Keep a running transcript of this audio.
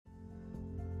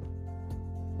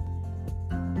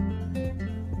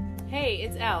Hey,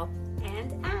 it's Elle.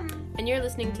 And Em. And you're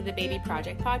listening to the Baby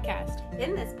Project podcast.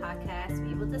 In this podcast,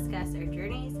 we will discuss our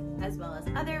journeys as well as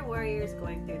other warriors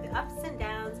going through the ups and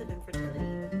downs of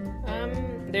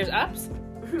infertility. There's ups?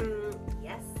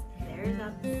 Yes, there's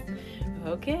ups.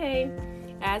 Okay.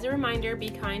 As a reminder, be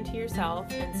kind to yourself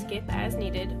and skip as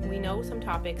needed. We know some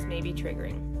topics may be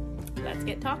triggering. Let's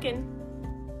get talking.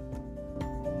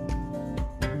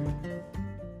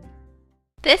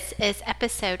 This is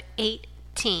episode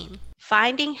 18,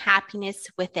 Finding Happiness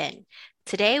Within.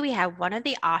 Today we have one of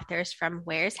the authors from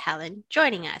Where's Helen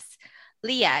joining us.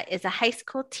 Leah is a high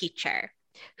school teacher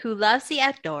who loves the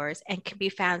outdoors and can be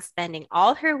found spending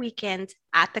all her weekends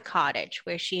at the cottage,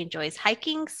 where she enjoys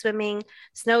hiking, swimming,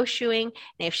 snowshoeing,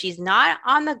 and if she's not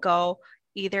on the go,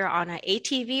 either on an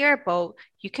ATV or boat,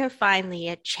 you can find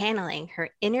Leah channeling her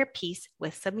inner peace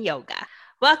with some yoga.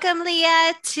 Welcome,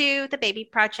 Leah, to the Baby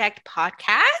Project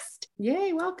podcast.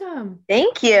 Yay, welcome.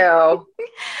 Thank you.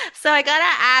 So I got to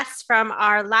ask, from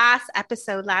our last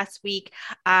episode last week,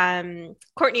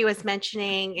 Courtney was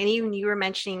mentioning, and even you were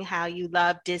mentioning how you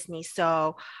love Disney.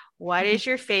 So what is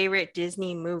your favorite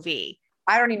Disney movie?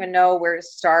 I don't even know where to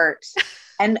start.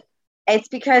 And it's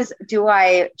because, do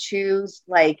I choose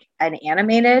like an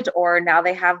animated, or now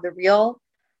they have the real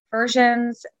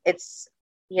versions? It's,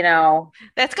 you know.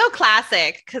 Let's go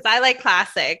classic, because I like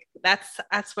classic.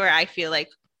 That's where I feel like,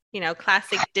 you know,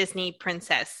 classic Disney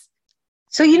princess.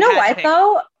 So you know what,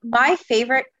 though? My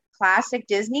favorite classic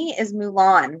Disney is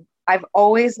Mulan. I've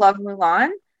always loved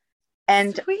Mulan.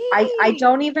 And I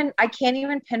can't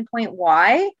even pinpoint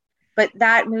why, but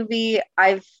that movie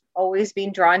I've always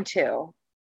been drawn to.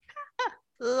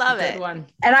 Love it. Good one.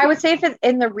 And I would say if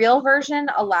in the real version,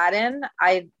 Aladdin,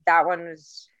 that one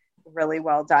was really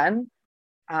well done.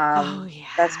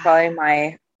 That's probably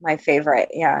my favorite.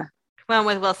 Yeah. One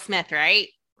with Will Smith, right?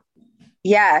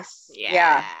 Yes.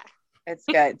 Yeah. It's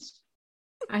good.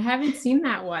 I haven't seen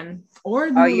that one. Or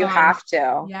Oh, Mulan. you have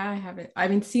to. Yeah, I haven't.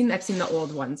 I've seen the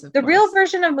old ones. The real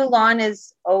version of Mulan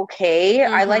is okay.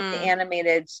 Mm-hmm. I like the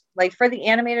animated, like for the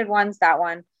animated ones, that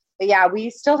one. But yeah,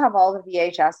 we still have all the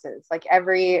VHSs, like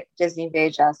every Disney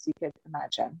VHS you could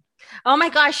imagine. Oh my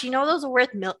gosh, you know those are worth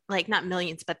like not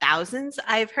millions, but thousands.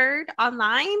 I've heard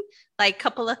online, like a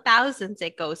couple of thousands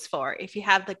it goes for if you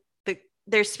have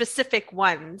there's specific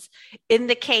ones in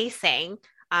the casing.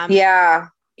 Yeah.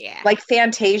 Like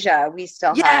Fantasia, we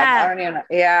still have. I don't even know.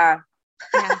 Yeah.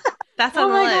 That's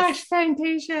on the list. Oh my gosh,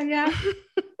 Fantasia, yeah.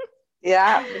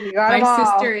 Yeah. My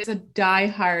sister is a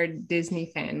diehard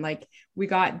Disney fan. Like, we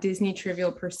got Disney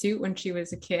Trivial Pursuit when she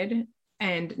was a kid,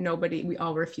 and we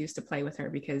all refused to play with her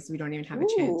because we don't even have a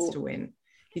chance to win.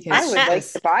 Because I would like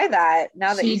to buy that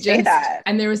now that you say that.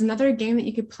 And there was another game that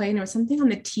you could play, and there was something on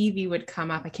the TV would come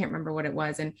up. I can't remember what it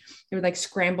was. And it would like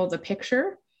scramble the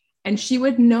picture, and she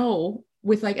would know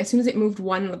with like, as soon as it moved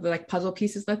one of the like puzzle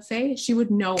pieces, let's say, she would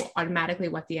know automatically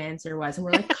what the answer was. And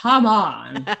we're like, come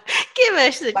on. Give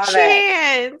us a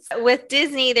chance. With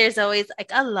Disney, there's always like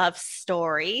a love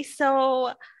story.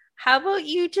 So how about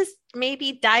you just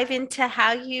maybe dive into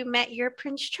how you met your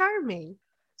Prince Charming?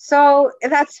 So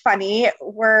that's funny.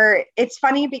 It's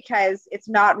funny because it's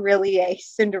not really a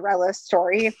Cinderella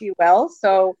story, if you will.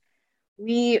 So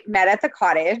we met at the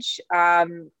cottage,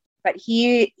 but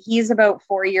he's about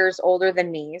 4 years older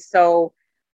than me. So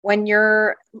at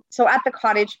the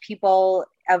cottage, people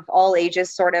of all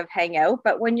ages sort of hang out.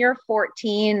 But when you're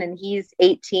 14 and he's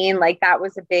 18, like that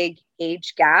was a big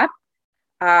age gap.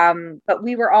 But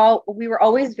we were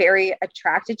always very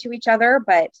attracted to each other,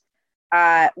 but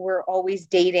we're always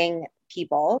dating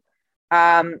people.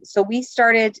 So we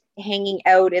started hanging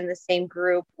out in the same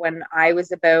group when I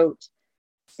was about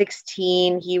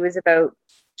 16, he was about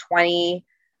 20.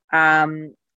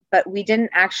 But we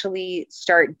didn't actually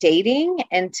start dating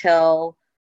until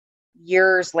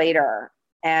years later.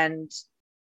 And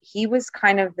he was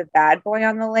kind of the bad boy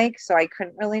on the lake, so I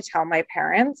couldn't really tell my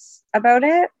parents about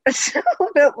it until a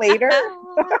bit later.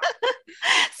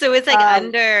 So it's like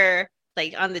under,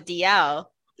 like on the DL.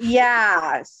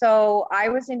 Yeah. So I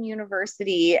was in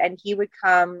university, and he would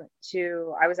come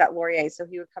I was at Laurier, so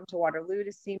he would come to Waterloo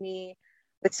to see me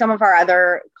with some of our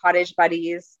other cottage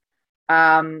buddies.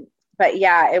 But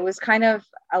yeah, it was kind of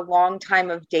a long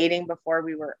time of dating before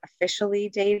we were officially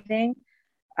dating,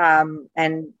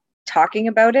 and talking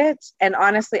about it. And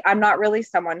honestly, I'm not really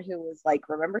someone who was like,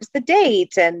 remembers the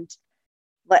date, and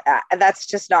that's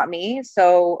just not me.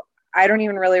 So I don't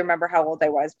even really remember how old I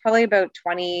was, probably about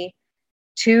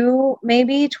 22,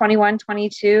 maybe 21,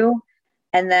 22.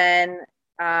 And then,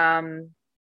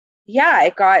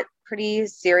 it got pretty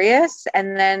serious.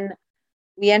 And then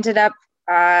we ended up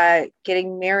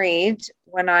getting married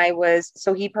when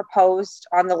so he proposed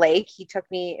on the lake.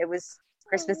 It was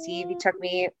Christmas Eve. He took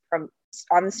me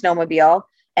on the snowmobile,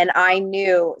 and I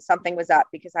knew something was up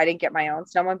because I didn't get my own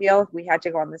snowmobile. We had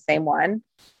to go on the same one.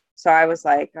 So I was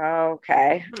like, oh,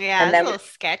 okay. Yeah, and then, a little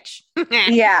sketch.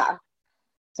 Yeah.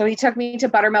 So he took me to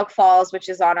Buttermilk Falls, which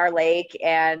is on our lake,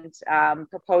 and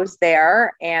proposed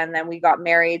there. And then we got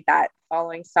married that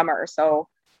following summer. So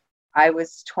I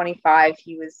was 25.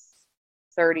 He was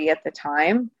 30 at the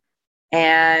time.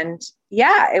 And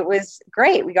yeah, it was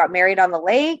great. We got married on the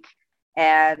lake,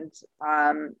 and,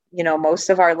 most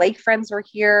of our lake friends were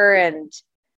here, and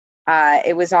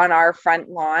it was on our front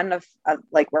lawn of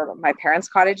like where my parents'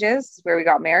 cottage is, where we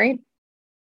got married.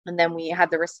 And then we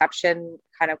had the reception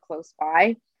kind of close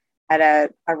by at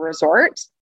a resort,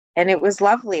 and it was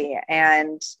lovely.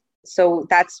 And so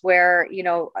that's where,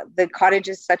 the cottage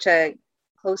is such a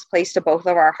close place to both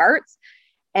of our hearts.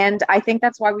 And I think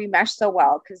that's why we meshed so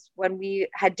well, because when we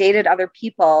had dated other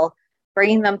people,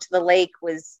 bringing them to the lake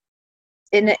was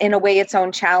in a way its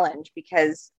own challenge,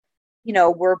 because,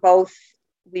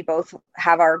 we both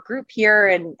have our group here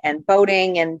and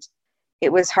boating, and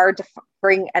it was hard to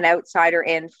bring an outsider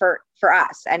in for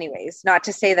us anyways. Not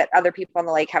to say that other people on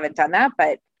the lake haven't done that,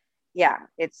 but yeah,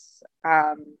 it's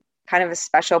kind of a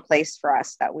special place for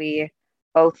us that we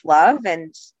both love,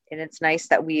 and it's nice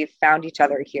that we've found each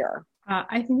other here.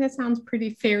 I think that sounds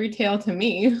pretty fairy tale to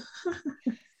me.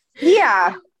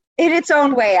 Yeah, in its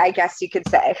own way, I guess you could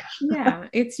say. Yeah,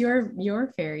 it's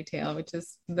your fairy tale, which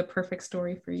is the perfect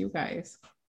story for you guys.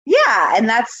 Yeah, and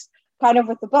that's kind of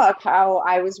with the book, how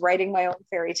I was writing my own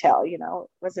fairy tale. It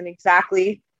wasn't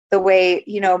exactly the way,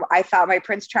 I thought my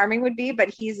Prince Charming would be, but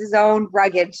he's his own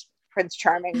rugged Prince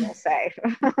Charming, we'll say.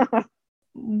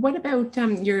 What about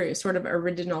your sort of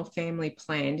original family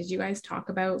plan? Did you guys talk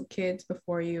about kids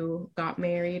before you got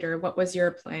married, or what was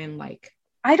your plan like?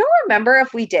 I don't remember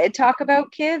if we did talk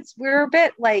about kids. We were a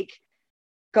bit like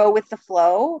go with the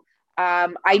flow.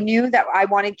 I knew that I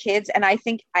wanted kids, and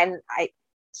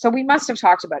so we must have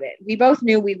talked about it. We both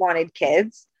knew we wanted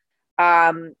kids.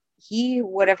 He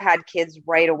would have had kids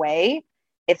right away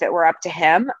if it were up to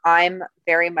him. I'm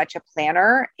very much a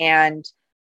planner, and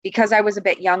because I was a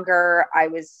bit younger, I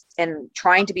was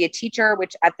trying to be a teacher,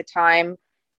 which at the time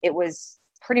it was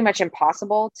pretty much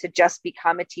impossible to just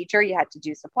become a teacher. You had to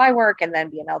do supply work and then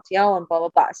be an LTO and blah, blah,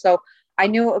 blah. So I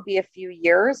knew it would be a few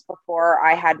years before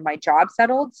I had my job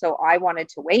settled. So I wanted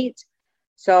to wait.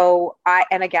 So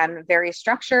and again, very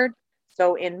structured.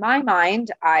 So in my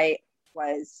mind, I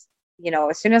was,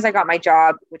 as soon as I got my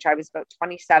job, which I was about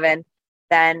 27,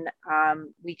 then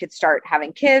we could start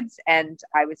having kids. And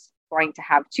I was going to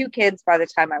have 2 kids by the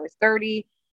time I was 30.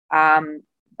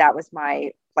 That was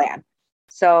my plan.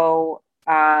 So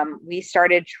we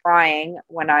started trying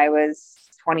when I was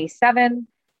 27,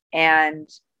 and,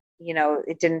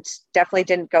 it definitely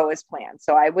didn't go as planned.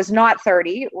 So I was not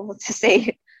 30,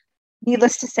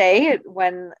 needless to say,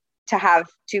 when to have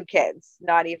 2 kids,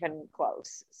 not even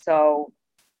close. So,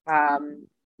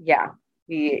 yeah,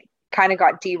 we kind of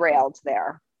got derailed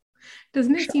there.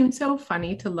 Doesn't it seem so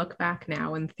funny to look back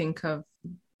now and think of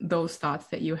those thoughts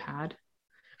that you had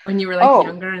when you were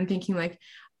younger, and thinking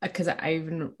because I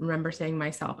even remember saying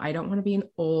myself, I don't want to be an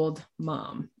old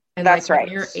mom. And that's right.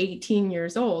 When you're 18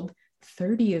 years old,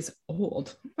 30 is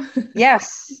old.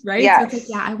 Yes. Right. Yes. So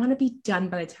it's I want to be done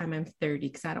by the time I'm 30,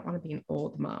 because I don't want to be an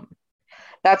old mom.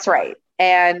 That's right.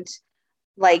 And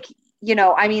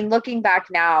looking back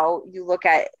now, you look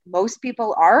at most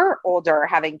people are older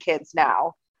having kids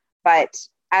now, but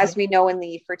as we know in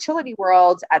the fertility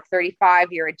world, at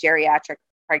 35, you're a geriatric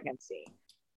pregnancy.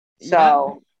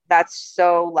 So that's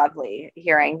so lovely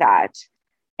hearing that.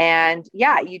 And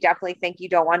yeah, you definitely think you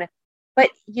don't want to, but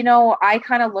I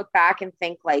kind of look back and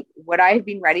think would I have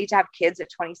been ready to have kids at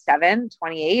 27,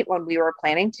 28 when we were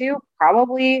planning to?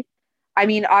 Probably.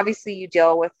 Obviously you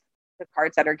deal with the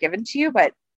cards that are given to you,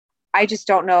 but I just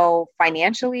don't know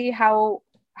financially how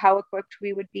equipped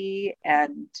we would be.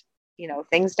 And,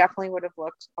 things definitely would have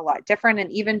looked a lot different.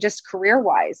 And even just career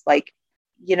wise,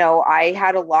 I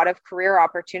had a lot of career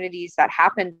opportunities that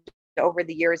happened over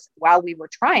the years while we were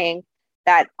trying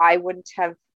that I wouldn't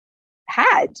have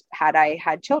had I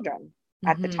had children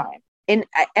at the time. In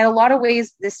a lot of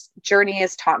ways, this journey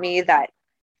has taught me that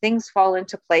things fall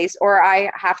into place, or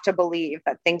I have to believe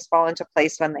that things fall into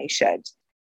place when they should,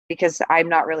 because I'm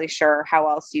not really sure how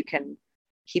else you can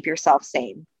keep yourself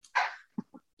sane.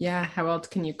 Yeah. How else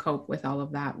can you cope with all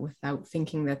of that without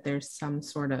thinking that there's some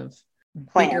sort of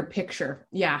bigger picture?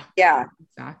 Yeah. Yeah,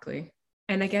 exactly.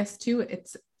 And I guess too,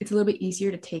 it's a little bit easier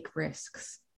to take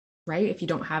risks. right? If you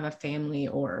don't have a family,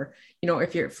 or,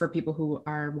 if you're, for people who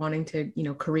are wanting to,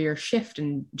 career shift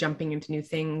and jumping into new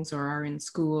things, or are in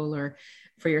school, or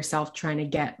for yourself trying to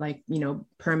get like,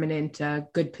 permanent,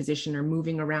 good position, or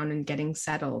moving around and getting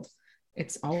settled.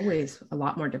 It's always a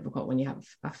lot more difficult when you have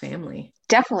a family.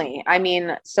 Definitely. I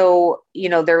mean, so,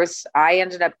 I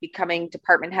ended up becoming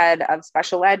department head of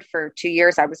special ed for 2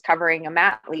 years. I was covering a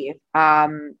mat leave.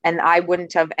 And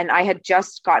I had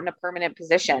just gotten a permanent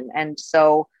position. And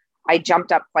so I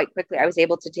jumped up quite quickly. I was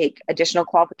able to take additional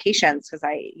qualifications because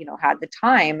I, had the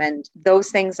time, and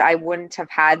those things, I wouldn't have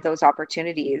had those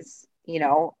opportunities,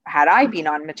 had I been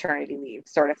on maternity leave,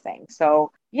 sort of thing.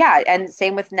 So yeah. And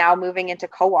same with now moving into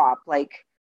co-op, like,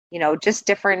 just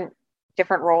different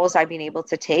roles I've been able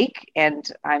to take. And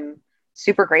I'm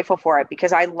super grateful for it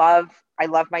because I love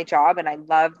my job and I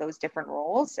love those different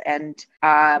roles. And,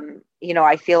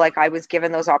 I feel like I was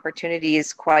given those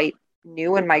opportunities quite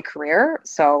new in my career.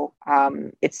 So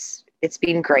it's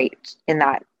been great in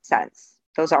that sense,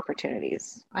 those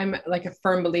opportunities. I'm like a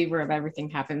firm believer of everything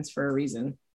happens for a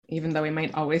reason, even though we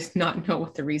might always not know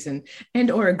what the reason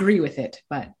and or agree with it,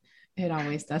 but it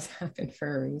always does happen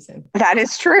for a reason. That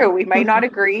is true. We might not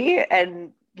agree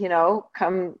and,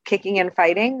 come kicking and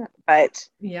fighting, but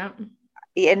yeah,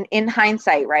 in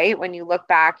hindsight, right? When you look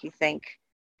back, you think,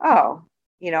 oh,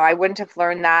 I wouldn't have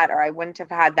learned that, or I wouldn't have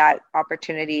had that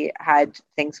opportunity had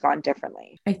things gone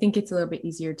differently. I think it's a little bit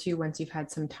easier too once you've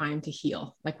had some time to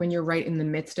heal. Like when you're right in the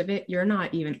midst of it, you're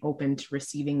not even open to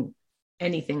receiving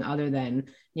anything other than,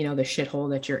 the shithole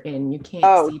that you're in. You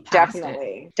can't see past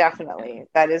it. Definitely.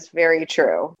 That is very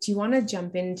true. Do you want to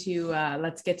jump into,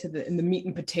 let's get to the meat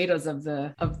and potatoes of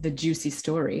the juicy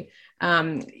story,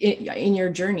 in your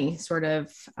journey, sort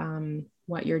of,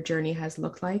 what your journey has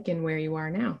looked like and where you are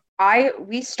now?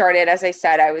 We started, as I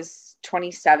said, I was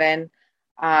 27,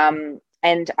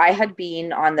 and I had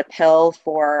been on the pill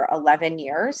for 11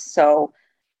 years. So,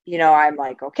 I'm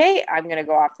like, okay, I'm going to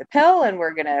go off the pill and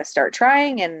we're going to start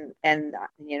trying. And,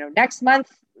 next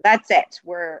month, that's it.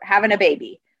 We're having a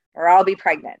baby or I'll be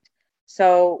pregnant.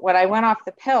 So when I went off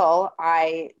the pill,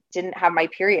 I didn't have my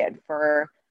period for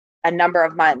a number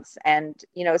of months. And,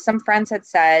 some friends had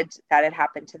said that it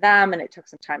happened to them and it took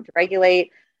some time to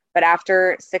regulate. But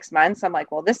after 6 months, I'm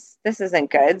like, well, this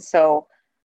isn't good. So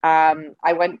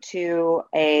I went to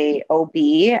a OB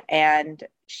and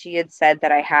she had said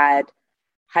that I had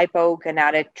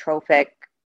hypogonadotrophic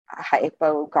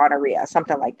hypogonorrhea,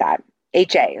 something like that.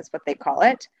 HA is what they call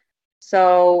it.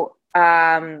 So,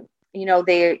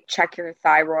 they check your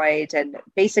thyroid, and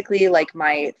basically like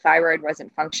my thyroid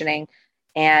wasn't functioning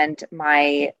and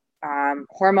my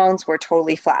hormones were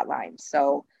totally flatlined.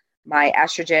 So my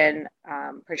estrogen,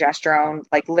 progesterone,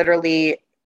 like literally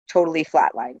totally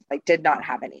flatlined, like did not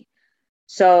have any.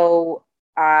 So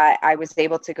I was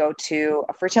able to go to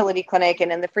a fertility clinic,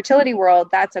 and in the fertility world,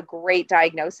 that's a great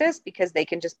diagnosis because they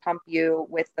can just pump you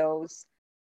with those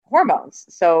hormones.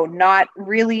 So not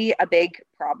really a big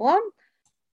problem,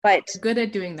 but good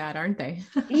at doing that, aren't they?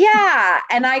 Yeah.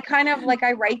 And I kind of like,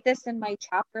 I write this in my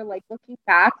chapter, like looking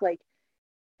back, like,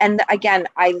 and again,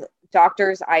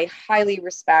 doctors, I highly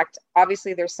respect.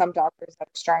 Obviously there's some doctors that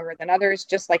are stronger than others,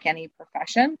 just like any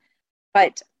profession.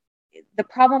 But the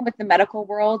problem with the medical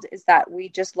world is that we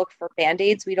just look for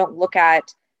band-aids. We don't look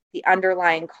at the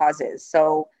underlying causes.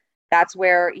 So that's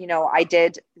where, I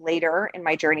did later in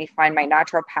my journey find my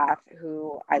naturopath,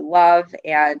 who I love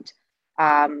and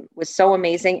was so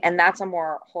amazing. And that's a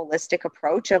more holistic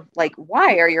approach of like,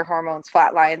 why are your hormones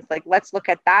flatlined? Like, let's look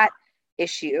at that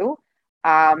issue.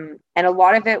 And a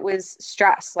lot of it was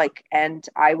stress, like, and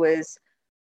I was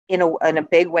in a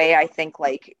big way, I think,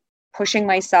 like pushing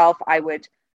myself. I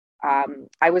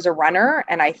was a runner,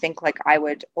 and I think like I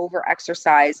would over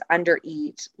exercise, under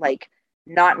eat, like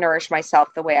not nourish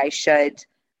myself the way I should.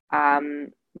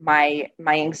 My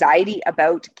anxiety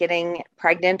about getting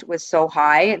pregnant was so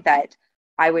high that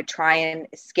I would try and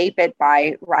escape it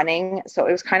by running. So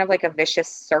it was kind of like a vicious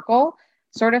circle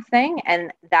sort of thing.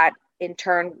 And that in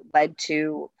turn led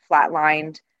to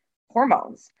flatlined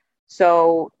hormones.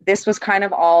 So this was kind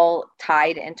of all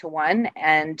tied into one.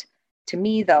 And to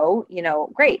me though,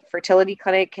 great, fertility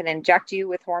clinic can inject you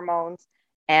with hormones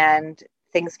and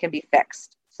things can be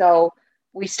fixed. So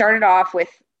we started off with,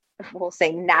 we'll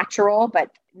say natural, but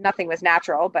nothing was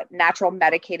natural, but natural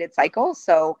medicated cycles.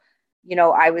 So,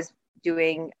 I was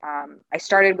doing, I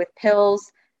started with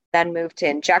pills, then moved to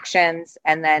injections,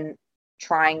 and then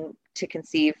trying to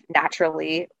conceive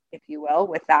naturally, if you will,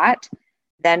 with that.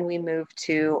 Then we moved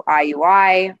to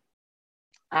IUI.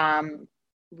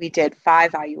 We did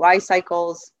 5 IUI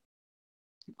cycles.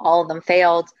 All of them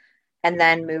failed, and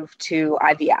then moved to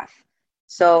IVF.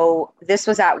 So this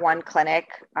was at one clinic,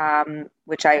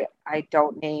 which I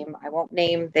don't name. I won't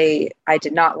name. I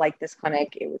did not like this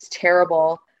clinic. It was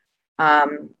terrible.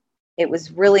 It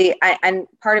was really, and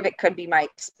part of it could be my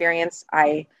experience.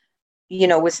 I,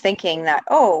 was thinking that,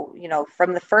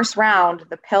 from the first round,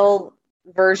 the pill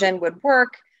version would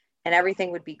work and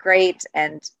everything would be great.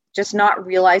 And just not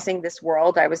realizing this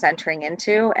world I was entering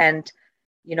into, and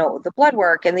the blood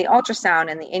work and the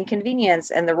ultrasound and the inconvenience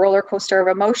and the roller coaster of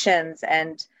emotions,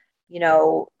 and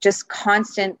just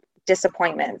constant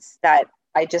disappointments that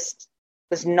I just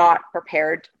was not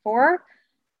prepared for,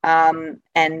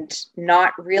 and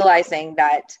not realizing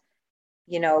that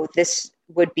this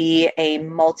would be a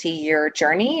multi-year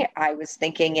journey. I was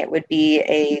thinking it would be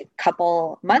a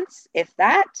couple months, if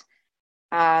that.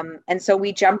 And so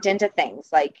we jumped into things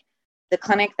like the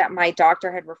clinic that my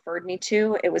doctor had referred me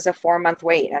to. It was a 4-month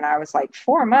wait. And I was like,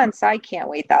 4 months? I can't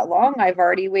wait that long. I've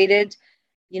already waited,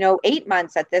 8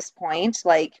 months at this point.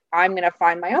 Like, I'm going to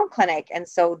find my own clinic. And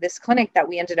so this clinic that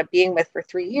we ended up being with for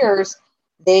 3 years,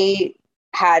 they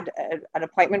had an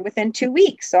appointment within 2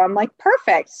 weeks. So I'm like,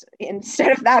 perfect.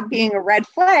 Instead of that being a red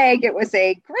flag, it was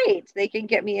a great, they can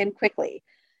get me in quickly.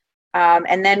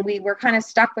 And then we were kind of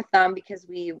stuck with them because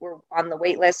we were on the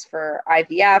wait list for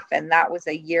IVF, and that was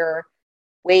a year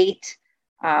wait.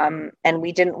 And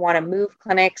we didn't want to move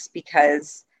clinics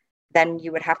because then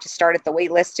you would have to start at the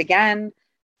wait list again.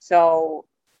 So,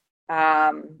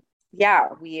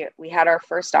 we had our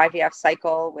first IVF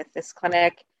cycle with this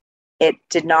clinic. It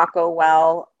did not go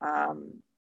well.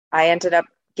 I ended up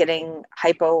getting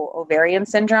hypo-ovarian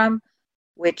syndrome,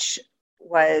 which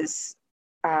was,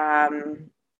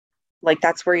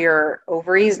 that's where your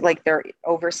ovaries, they're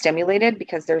overstimulated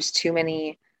because there's too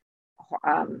many,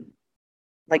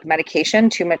 medication,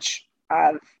 too much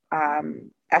of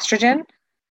estrogen.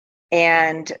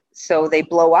 And so they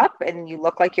blow up and you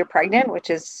look like you're pregnant, which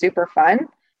is super fun.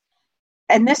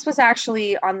 And this was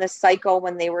actually on this cycle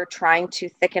when they were trying to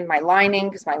thicken my lining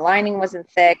because my lining wasn't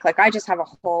thick. I just have a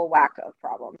whole whack of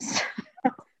problems.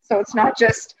 So it's not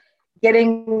just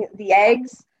getting the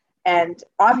eggs and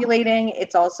ovulating,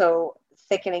 it's also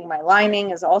thickening my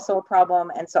lining is also a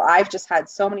problem. And so I've just had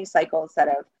so many cycles that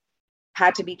have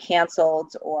had to be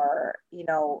canceled, or,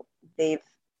 they've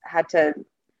had to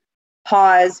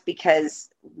pause because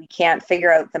we can't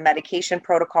figure out the medication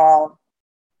protocol.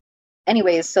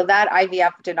 Anyways, so that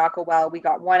IVF did not go well. We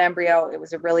got one embryo. It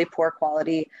was a really poor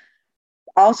quality.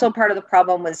 Also, part of the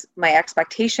problem was my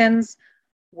expectations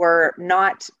were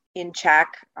not in check.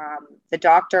 The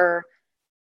doctor,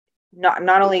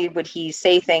 not only would he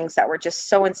say things that were just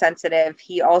so insensitive,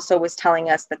 he also was telling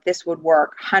us that this would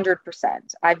work 100%.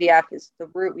 IVF is the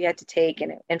route we had to take.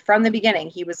 And from the beginning,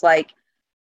 he was like,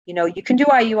 you can do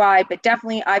IUI, but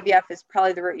definitely IVF is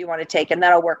probably the route you want to take, and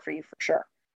that'll work for you for sure.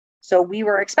 So we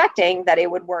were expecting that it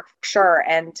would work for sure.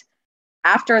 And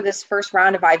after this first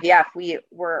round of IVF, we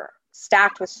were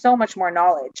stacked with so much more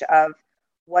knowledge of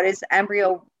what does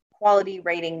embryo quality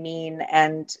rating mean,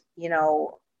 and,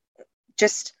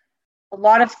 just a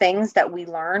lot of things that we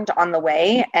learned on the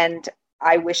way. And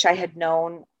I wish I had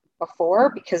known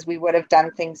before because we would have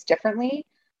done things differently.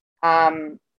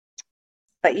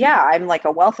 But yeah, I'm like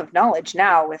a wealth of knowledge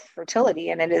now with fertility,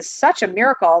 and it is such a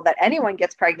miracle that anyone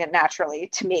gets pregnant naturally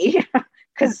to me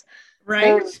because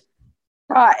right.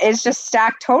 It's just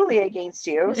stacked totally against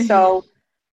you. So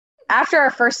after our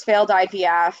first failed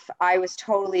IVF, I was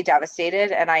totally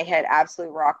devastated and I hit absolute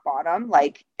rock bottom.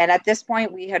 And at this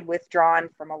point we had withdrawn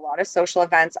from a lot of social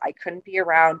events. I couldn't be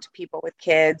around people with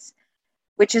kids,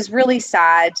 which is really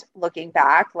sad looking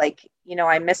back.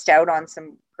 I missed out on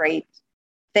some great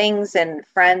things and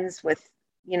friends with,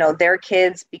 their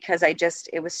kids because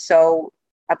it was so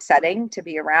upsetting to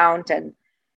be around. And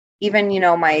even,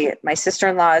 my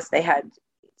sister-in-laws, they had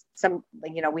some,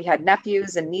 we had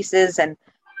nephews and nieces, and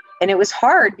it was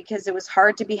hard because it was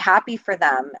hard to be happy for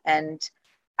them. And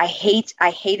I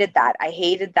hated that. I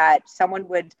hated that someone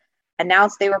would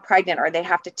announce they were pregnant, or they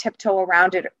have to tiptoe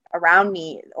around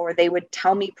me, or they would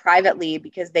tell me privately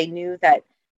because they knew that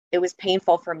it was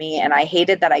painful for me. And I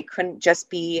hated that I couldn't just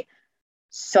be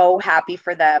so happy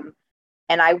for them.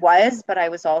 And I was, but I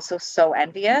was also so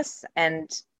envious. And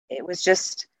it was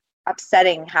just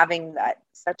upsetting having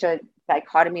such a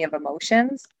dichotomy of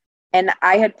emotions. And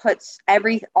I had put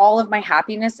all of my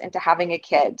happiness into having a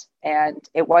kid, and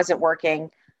it wasn't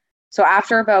working. So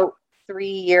after about 3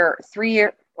 years,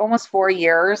 almost 4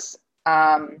 years,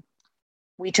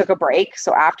 we took a break.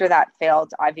 So after that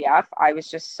failed IVF, I was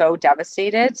just so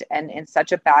devastated and in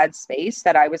such a bad space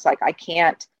that I was like, I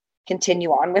can't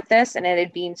continue on with this. And it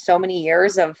had been so many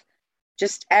years of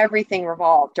just everything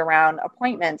revolved around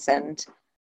appointments and,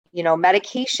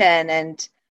 medication, and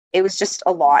it was just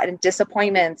a lot, and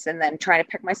disappointments, and then trying to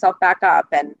pick myself back up.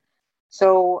 And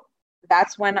so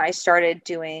that's when I started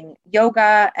doing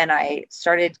yoga, and I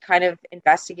started kind of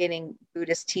investigating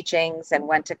Buddhist teachings and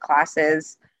went to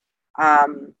classes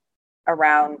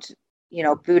around,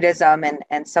 Buddhism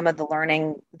and some of the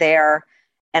learning there.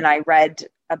 And I read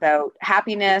about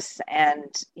happiness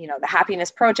and, the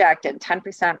Happiness Project and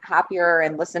 10% Happier,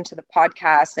 and listened to the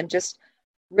podcast, and just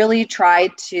really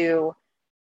tried to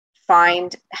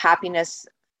find happiness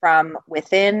from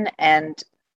within and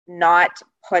not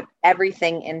put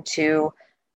everything into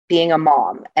being a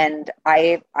mom. And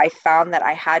I found that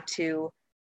I had to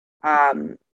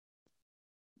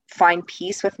find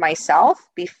peace with myself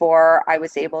before I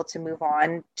was able to move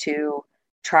on to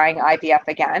trying IVF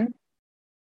again.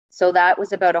 So that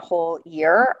was about a whole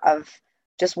year of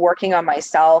just working on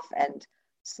myself and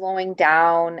slowing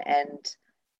down and,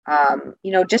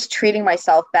 just treating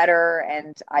myself better.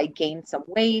 And I gained some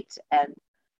weight and,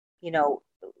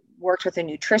 worked with a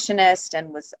nutritionist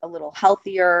and was a little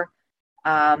healthier.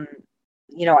 I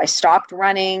stopped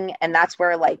running, and that's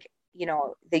where the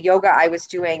yoga I was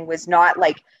doing was not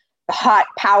like the hot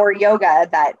power yoga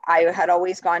that I had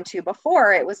always gone to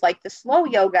before. It was like the slow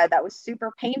yoga that was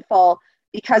super painful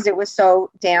because it was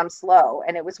so damn slow.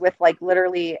 And it was with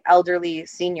literally elderly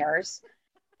seniors.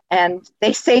 And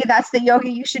they say that's the yoga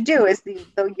you should do, is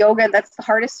the yoga that's the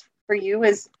hardest for you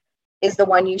is the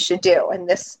one you should do. And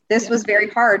this was very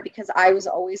hard because I was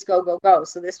always go, go, go.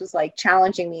 So this was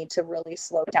challenging me to really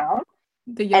slow down.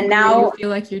 The yoga, and now you feel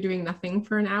like you're doing nothing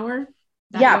for an hour.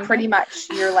 Yeah, pretty much.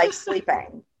 You're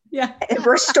sleeping. Yeah.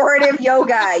 Restorative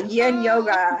yoga, yin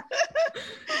yoga.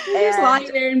 You're just lying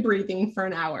there and breathing for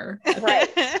an hour. Right.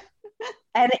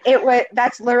 And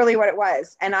that's literally what it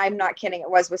was. And I'm not kidding. It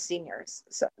was with seniors.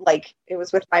 So it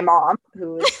was with my mom,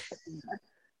 who was a senior.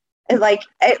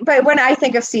 But when I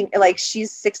think of senior,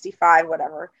 she's 65,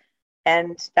 whatever.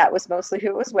 And that was mostly who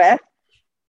it was with.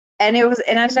 And it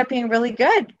ended up being really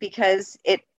good because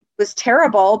it was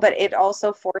terrible, but it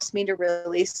also forced me to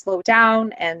really slow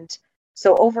down. And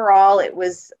so overall, it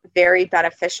was very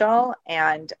beneficial.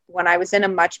 And when I was in a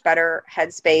much better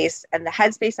headspace, and the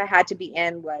headspace I had to be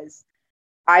in was,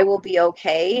 I will be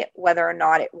okay whether or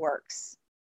not it works.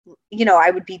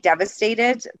 I would be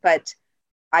devastated, but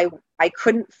I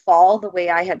couldn't fall the way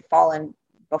I had fallen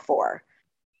before.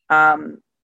 And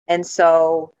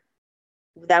so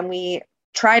then we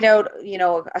tried out,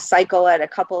 a cycle at a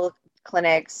couple of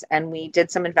clinics, and we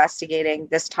did some investigating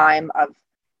this time of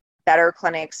better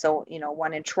clinics. So,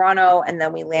 one in Toronto, and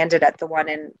then we landed at the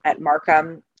one at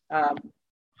Markham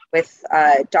with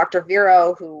Dr.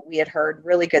 Vero, who we had heard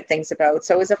really good things about.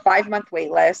 So it was a 5-month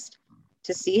wait list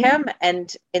to see him.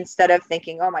 And instead of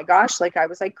thinking, oh my gosh, I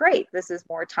was great, this is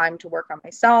more time to work on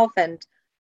myself. And,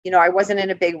 I wasn't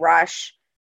in a big rush.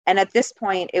 And at this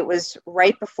point, it was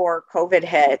right before COVID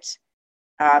hit.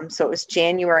 So it was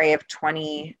January of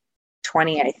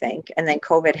 2020, I think. And then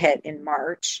COVID hit in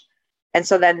March. And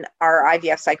so then our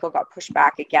IVF cycle got pushed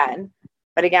back again.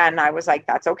 But again, I was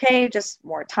that's okay, just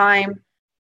more time.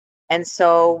 And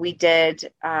so we did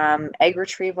egg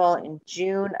retrieval in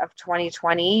June of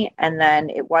 2020. And then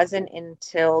it wasn't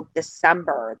until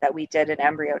December that we did an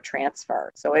embryo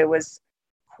transfer. So it was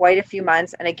quite a few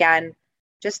months. And again,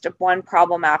 just one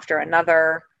problem after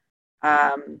another.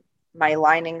 My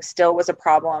lining still was a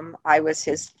problem. I was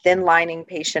his thin lining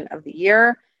patient of the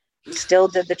year. We still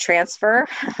did the transfer.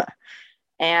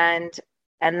 and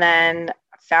then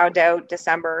found out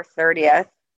December 30th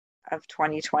of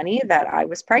 2020 that I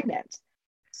was pregnant.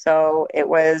 So it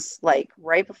was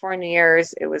right before New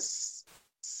Year's. It was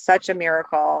such a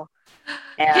miracle.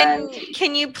 And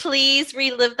can you please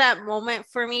relive that moment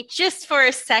for me just for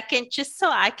a second, just so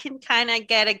I can kind of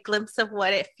get a glimpse of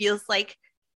what it feels like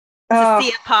to see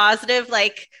a positive,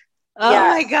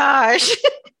 my gosh.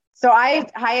 So I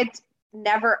had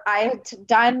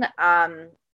done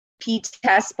P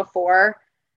tests before,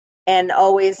 and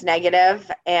always negative.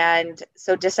 And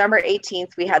so December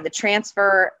 18th, we had the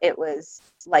transfer. It was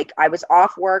I was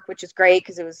off work, which is great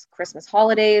because it was Christmas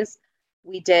holidays.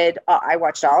 I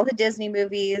watched all the Disney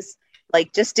movies,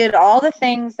 just did all the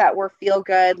things that were feel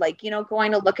good,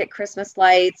 going to look at Christmas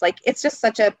lights. It's just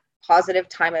such a positive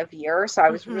time of year. So I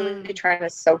was really trying to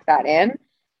soak that in.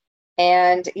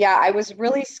 And yeah, I was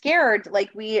really scared.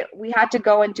 We had to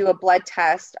go and do a blood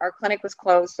test. Our clinic was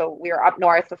closed. So we were up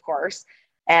north, of course.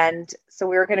 And so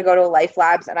we were going to go to Life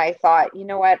Labs. And I thought, you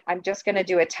know what, I'm just going to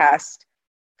do a test.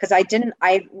 Because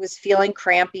I was feeling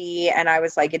crampy, and I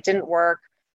was it didn't work.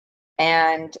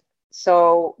 And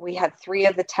so we had 3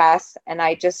 of the tests, and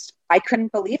I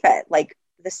couldn't believe it.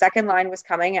 the second line was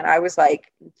coming, and I was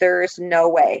like, there's no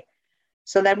way.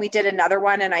 So then we did another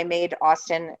one, and I made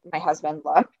Austin, my husband,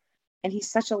 look, and he's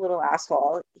such a little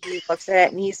asshole. He looks at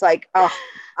it and he's like, oh,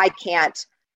 I can't.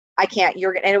 And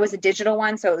it was a digital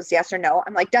one. So it was yes or no.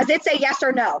 I'm like, does it say yes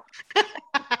or no?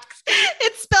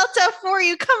 It's spelled out for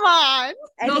you. Come on.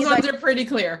 And those ones are pretty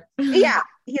clear. Yeah.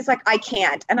 He's like, I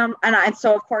can't. And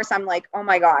so of course I'm like, oh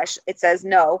my gosh, it says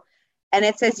no. And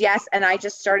it says yes. And I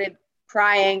just started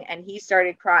crying, and he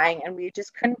started crying, and we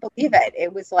just couldn't believe it.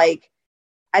 It was like,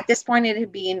 at this point, it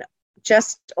had been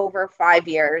just over 5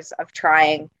 years of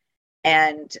trying.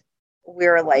 And we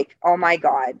were like, oh my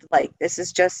God, like, this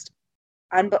is just,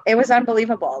 it was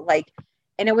unbelievable. Like,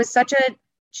 and it was such a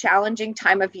challenging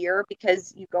time of year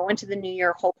because you go into the new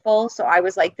year hopeful. So I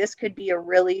was like, this could be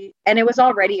and it was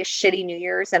already a shitty New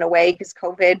Year's in a way, because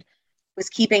COVID was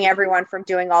keeping everyone from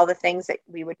doing all the things that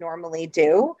we would normally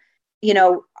do. You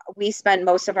know, we spent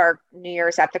most of our New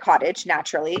Year's at the cottage,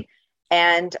 naturally.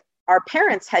 And our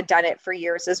parents had done it for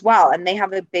years as well. And they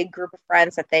have a big group of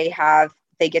friends that they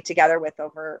get together with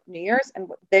over New Year's. And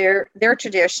their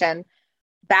tradition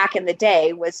back in the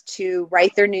day was to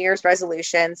write their New Year's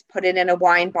resolutions, put it in a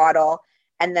wine bottle,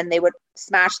 and then they would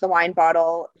smash the wine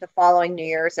bottle the following New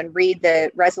Year's and read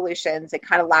the resolutions and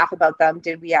kind of laugh about them.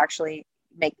 Did we actually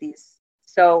make these?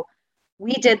 So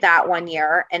we did that one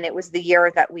year, and it was the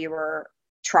year that we were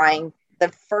trying, the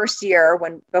first year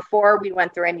before we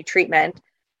went through any treatment.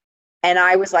 And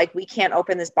I was like, we can't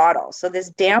open this bottle. So this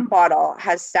damn bottle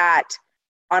has sat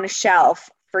on a shelf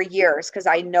for years because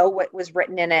I know what was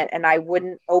written in it, and I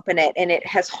wouldn't open it. And it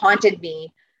has haunted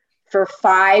me for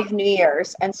 5 New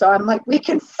Years. And so I'm like, we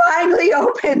can finally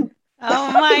open.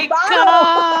 Oh my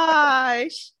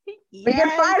gosh. Yes. We can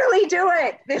finally do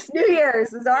it. This New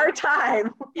Year's is our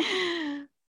time. Oh,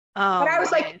 but I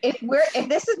was like, if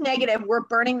this is negative, we're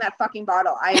burning that fucking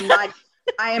bottle. I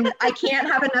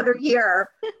can't have another year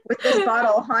with this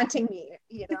bottle haunting me,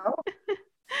 you know?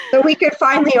 So we could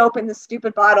finally open the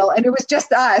stupid bottle, and it was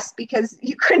just us because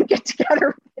you couldn't get together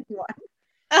with anyone.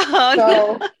 Oh,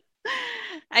 so, no.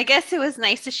 I guess it was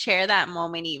nice to share that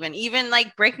moment, even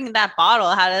like breaking that bottle.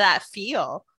 How did that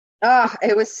feel? Oh,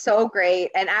 it was so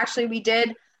great. And actually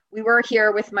we were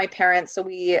here with my parents. So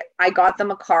I got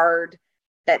them a card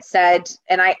that said,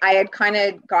 and I had kind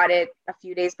of got it a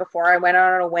few days before. I went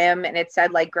on a whim, and it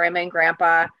said like grandma and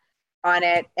grandpa on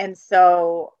it. And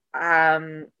so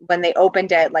when they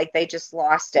opened it, like, they just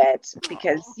lost it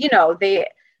because, you know,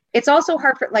 it's also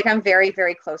hard for, like, I'm very,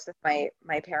 very close with my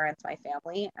parents, my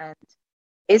family, and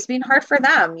it's been hard for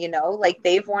them, you know, like,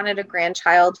 they've wanted a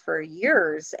grandchild for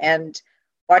years, and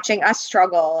watching us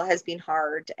struggle has been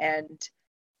hard. And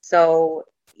so,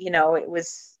 you know, it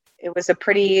was a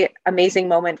pretty amazing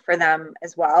moment for them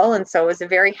as well. And so it was a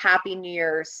very happy New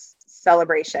Year's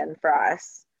celebration for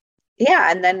us.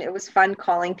 Yeah. And then it was fun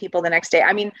calling people the next day.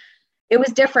 I mean, it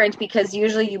was different because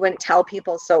usually you wouldn't tell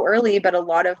people so early, but a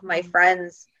lot of my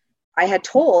friends I had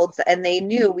told, and they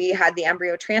knew we had the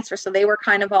embryo transfer. So they were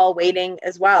kind of all waiting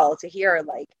as well to hear,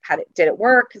 like, did it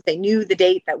work? Because they knew the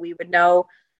date that we would know.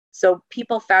 So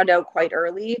people found out quite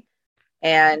early,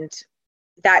 and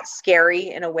that's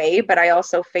scary in a way. But I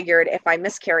also figured if I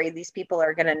miscarry, these people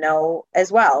are going to know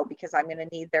as well, because I'm going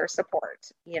to need their support,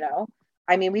 you know?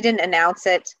 I mean, we didn't announce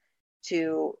it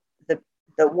to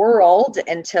the world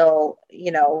until,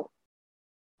 you know,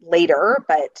 later,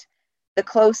 but the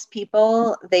close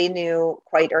people, they knew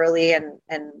quite early, and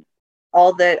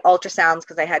all the ultrasounds,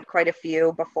 because I had quite a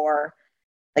few before,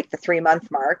 like, the 3-month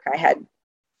mark. I had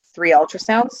 3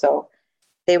 ultrasounds, so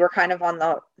they were kind of on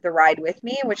the ride with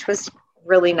me, which was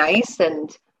really nice.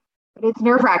 But it's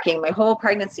nerve-wracking. My whole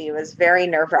pregnancy was very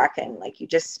nerve-wracking. Like,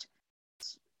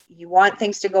 you want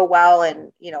things to go well,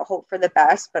 and, you know, hope for the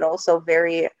best, but also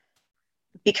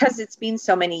because it's been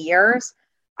so many years,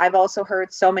 I've also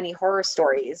heard so many horror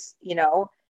stories. You know,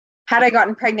 had I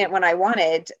gotten pregnant when I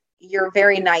wanted, you're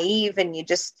very naive and you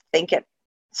just think it's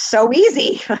so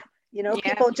easy. You know,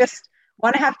 people just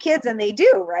want to have kids, and they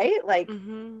do, right? Like,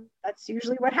 That's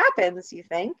usually what happens, you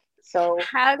think. So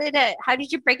how did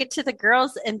you break it to the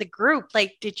girls in the group?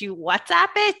 Like, did you WhatsApp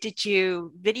it? Did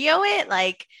you video it?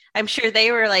 Like, I'm sure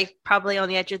they were, like, probably on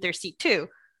the edge of their seat too.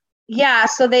 Yeah,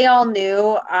 so they all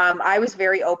knew. I was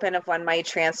very open of when my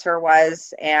transfer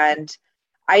was, and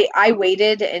I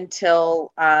waited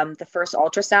until the first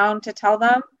ultrasound to tell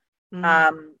them,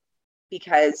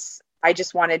 because I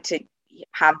just wanted to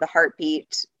have the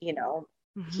heartbeat, you know,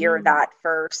 hear that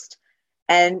first.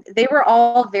 And they were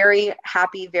all very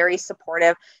happy, very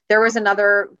supportive. There was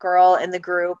another girl in the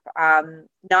group,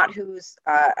 not who's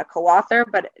a co-author,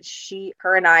 but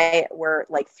her and I were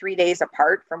like 3 days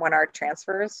apart from when our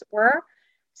transfers were.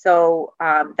 So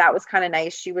that was kind of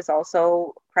nice. She was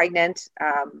also pregnant.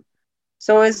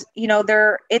 So it was,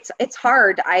 it's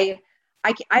hard. I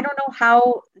don't know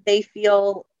how they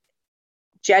feel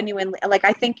genuinely. Like,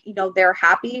 I think, they're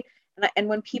happy. And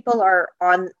when people are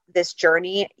on this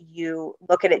journey, you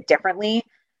look at it differently.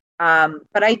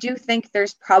 But I do think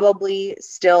there's probably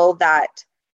still that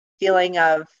feeling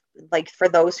of, like, for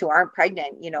those who aren't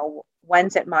pregnant,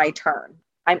 when's it my turn?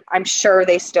 I'm sure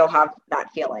they still have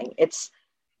that feeling. It's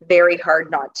very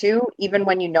hard not to, even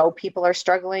when people are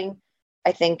struggling.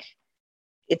 I think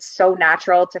it's so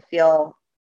natural to feel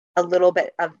a little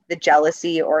bit of the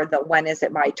jealousy or the when is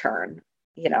it my turn,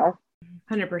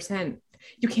 100%.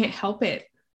 You can't help it.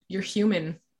 You're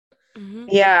human. Mm-hmm.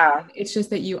 Yeah. It's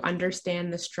just that you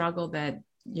understand the struggle that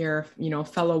your,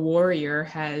 fellow warrior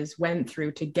has went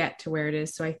through to get to where it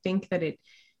is. So I think that it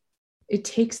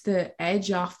takes the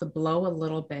edge off the blow a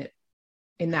little bit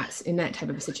in that type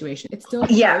of a situation. It still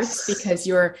hurts because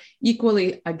you're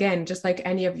equally, again, just like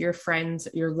any of your friends,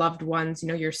 your loved ones,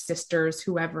 your sisters,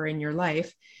 whoever in your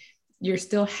life, you're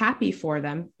still happy for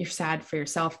them. You're sad for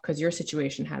yourself because your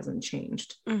situation hasn't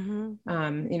changed.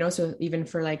 Mm-hmm. So even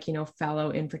for, like,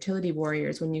 fellow infertility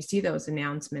warriors, when you see those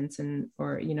announcements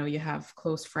or you have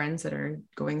close friends that are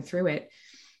going through it,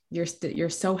 you're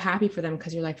so happy for them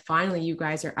because you're like, finally, you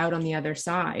guys are out on the other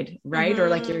side, right? Mm-hmm. Or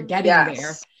like you're getting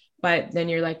there. But then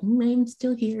you're like, I'm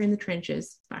still here in the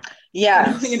trenches.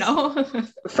 Yes.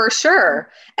 For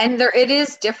sure. And it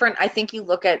is different. I think you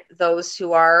look at those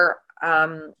who are,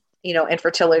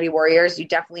 infertility warriors, you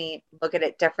definitely look at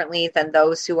it differently than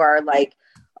those who are like,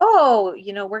 oh,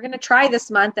 we're going to try this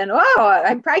month and, oh,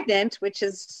 I'm pregnant, which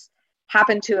has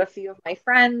happened to a few of my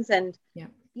friends. And,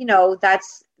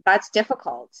 that's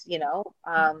difficult,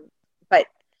 but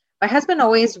my husband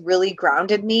always really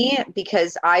grounded me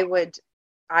because I would,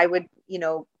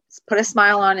 put a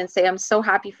smile on and say, I'm so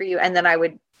happy for you. And then I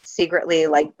would secretly,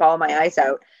 like, bawl my eyes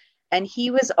out. And he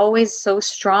was always so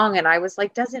strong. And I was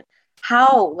like,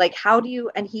 how do you,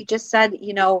 and he just said,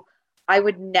 I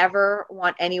would never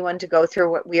want anyone to go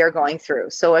through what we are going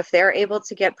through. So if they're able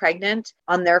to get pregnant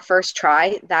on their first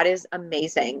try, that is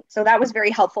amazing. So that was very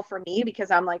helpful for me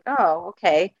because I'm like, oh,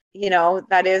 okay.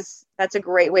 That's a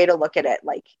great way to look at it.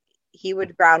 Like, he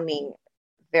would ground me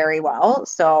very well.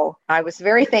 So I was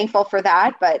very thankful for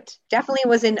that, but definitely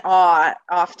was in awe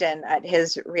often at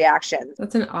his reactions.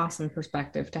 That's an awesome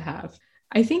perspective to have.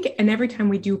 I think, and every time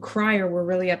we do cry or we're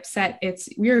really upset,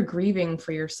 we're grieving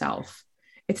for yourself.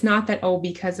 It's not that,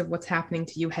 because of what's happening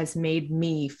to you has made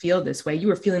me feel this way. You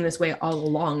were feeling this way all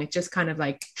along. It just kind of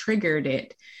like triggered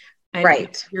it. And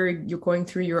right. You're going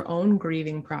through your own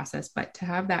grieving process, but to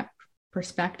have that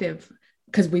perspective,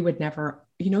 because we would never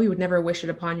wish it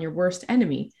upon your worst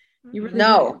enemy. You really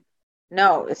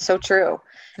No, it's so true.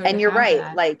 So and you're right.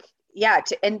 That. Like, yeah.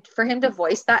 And for him to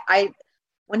voice that,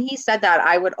 when he said that,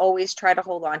 I would always try to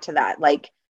hold on to that. Like,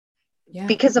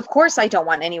 because of course I don't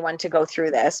want anyone to go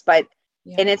through this, but,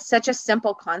 and it's such a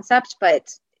simple concept,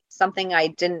 but something I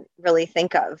didn't really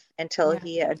think of until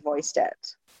he had voiced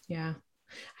it. Yeah.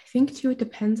 I think too, it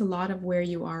depends a lot of where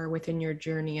you are within your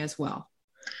journey as well.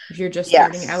 If you're just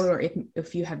starting out, or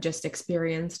if you have just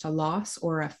experienced a loss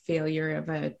or a failure of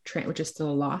which is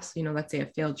still a loss, let's say a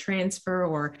failed transfer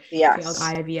or failed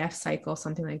IVF cycle,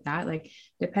 something like that, like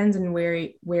depends on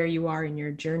where you are in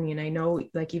your journey. And I know,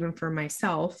 like, even for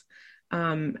myself,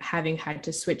 having had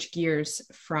to switch gears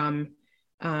from,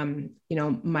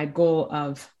 my goal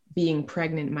of being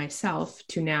pregnant myself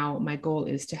to now my goal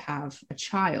is to have a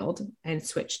child and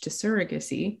switch to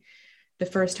surrogacy. The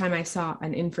first time I saw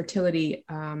an infertility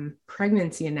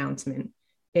pregnancy announcement,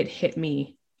 it hit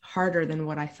me harder than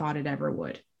what I thought it ever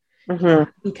would.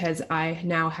 Because I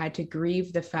now had to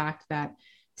grieve the fact that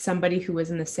somebody who was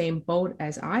in the same boat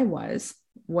as I was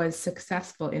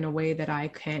successful in a way that I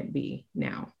can't be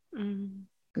now.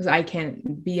 Because I can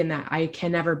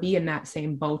never be in that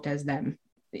same boat as them.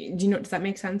 Does that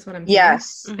make sense what I'm saying?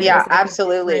 Yes. Yeah,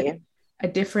 absolutely.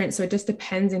 So it just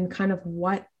depends in kind of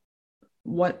what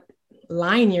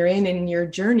line you're in your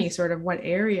journey, sort of what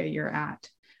area you're at.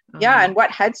 And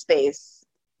what headspace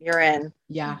you're in.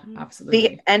 Yeah,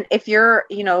 absolutely. And if you're,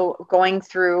 going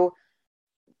through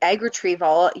egg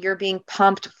retrieval, you're being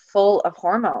pumped full of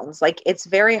hormones. Like, it's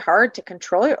very hard to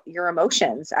control your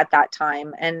emotions at that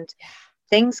time. And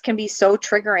things can be so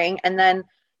triggering. And then,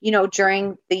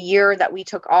 during the year that we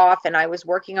took off and I was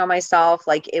working on myself,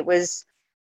 like,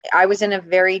 I was in a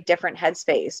very different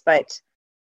headspace, but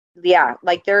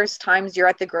like, there's times you're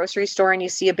at the grocery store and you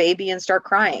see a baby and start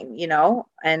crying,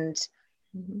 and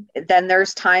then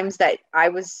there's times that I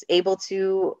was able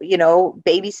to,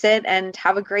 babysit and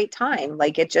have a great time.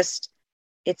 Like,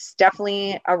 it's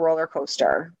definitely a roller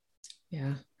coaster.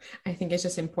 Yeah. I think it's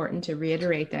just important to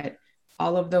reiterate that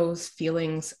all of those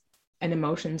feelings and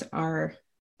emotions are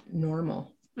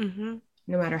normal, Mm-hmm.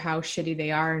 no matter how shitty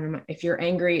they are. If you're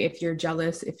angry, if you're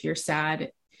jealous, if you're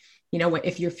sad,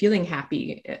 if you're feeling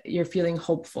happy, you're feeling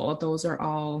hopeful, those are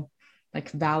all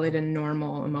like valid and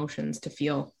normal emotions to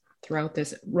feel throughout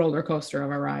this roller coaster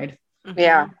of a ride. Mm-hmm.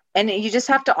 Yeah. And you just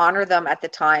have to honor them at the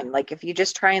time. Like if you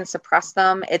just try and suppress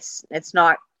them, it's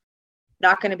not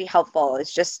going to be helpful.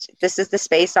 It's just, this is the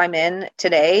space I'm in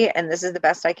today, and this is the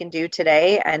best I can do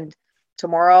today. And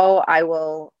tomorrow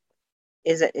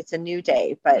it's a new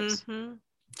day, but Mm-hmm.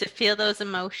 To feel those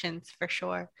emotions for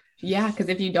sure. Yeah. Cause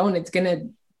if you don't, it's going to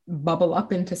bubble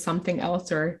up into something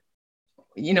else or,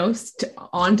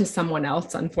 onto someone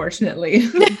else, unfortunately.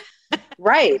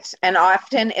 right. And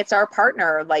often it's our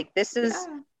partner. Like this is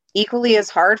equally as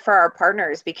hard for our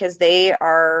partners because they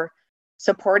are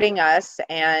supporting us.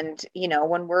 And,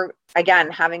 when we're,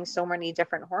 again, having so many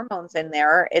different hormones in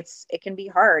there, it can be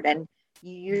hard. And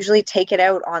you usually take it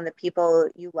out on the people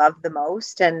you love the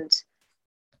most. And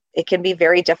it can be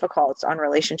very difficult on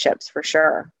relationships for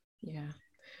sure. Yeah.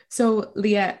 So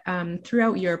Leah,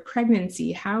 throughout your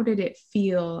pregnancy, how did it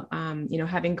feel,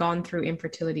 having gone through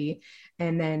infertility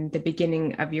and then the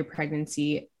beginning of your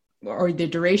pregnancy or the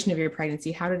duration of your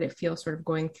pregnancy? How did it feel sort of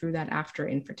going through that after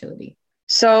infertility?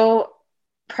 So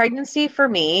pregnancy for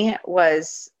me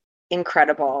was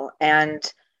incredible, and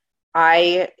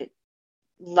I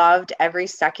loved every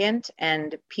second.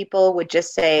 And people would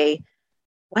just say,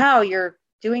 wow, you're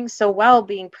doing so well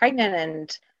being pregnant.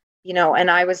 And and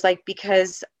I was like,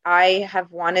 because I have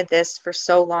wanted this for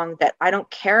so long that I don't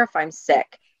care if I'm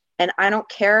sick, and I don't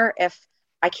care if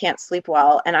I can't sleep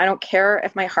well, and I don't care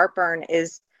if my heartburn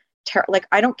is like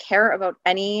I don't care about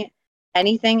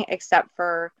anything except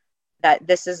for that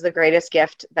this is the greatest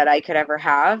gift that I could ever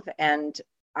have. And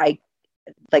I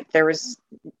there was,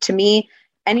 to me,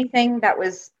 anything that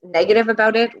was negative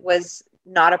about it was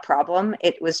not a problem.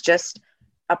 It was just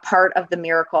a part of the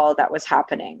miracle that was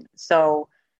happening. So,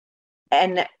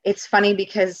 and it's funny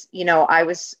because, I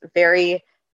was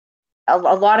a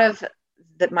lot of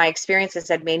my experiences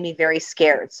had made me very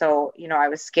scared. So, I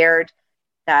was scared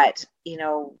that,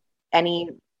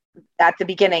 at the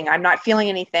beginning, I'm not feeling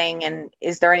anything. And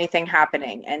is there anything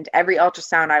happening? And every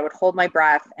ultrasound, I would hold my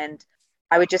breath and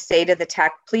I would just say to the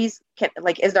tech, please,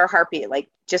 is there a heartbeat? Like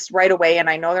just right away. And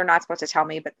I know they're not supposed to tell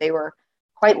me, but they were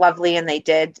quite lovely. And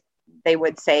they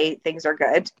would say things are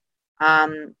good.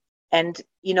 And,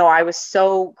 I was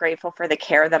so grateful for the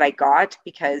care that I got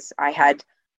because I had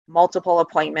multiple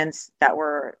appointments that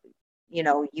were,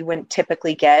 you wouldn't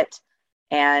typically get.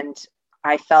 And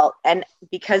I felt, and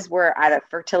because we're at a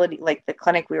fertility, like the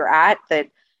clinic we were at, that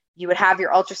you would have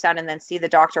your ultrasound and then see the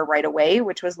doctor right away,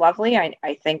 which was lovely.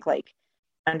 I think like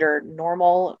under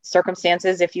normal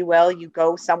circumstances, if you will, you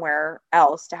go somewhere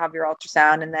else to have your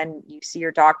ultrasound and then you see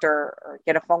your doctor or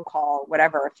get a phone call,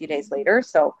 whatever, a few days later.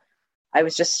 So I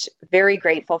was just very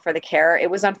grateful for the care.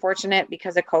 It was unfortunate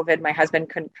because of COVID, my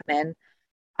husband couldn't come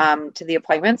in to the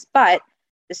appointments, but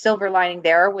the silver lining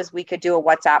there was we could do a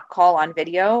WhatsApp call on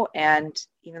video, and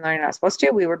even though you're not supposed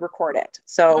to, we would record it.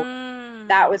 So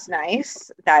that was nice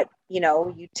that,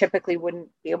 you typically wouldn't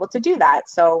be able to do that.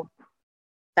 So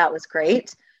that was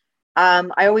great.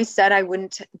 I always said I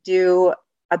wouldn't do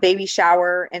a baby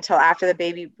shower until after the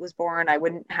baby was born. I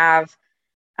wouldn't have,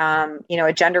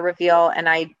 a gender reveal. And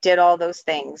I did all those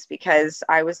things because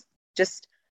I was just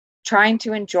trying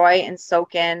to enjoy and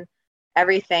soak in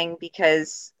everything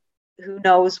because who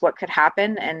knows what could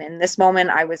happen. And in this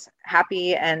moment, I was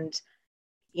happy and,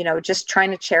 just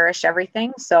trying to cherish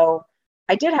everything. So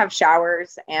I did have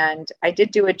showers and I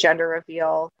did do a gender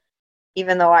reveal,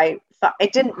 even though I thought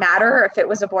it didn't matter if it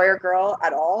was a boy or girl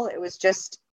at all. It was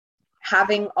just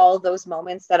having all those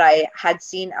moments that I had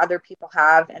seen other people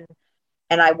have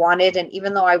and I wanted. And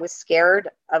even though I was scared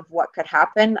of what could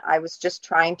happen, I was just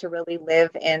trying to really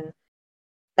live in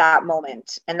that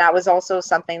moment. And that was also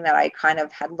something that I kind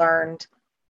of had learned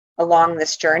along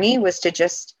this journey, was to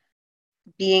just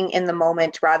being in the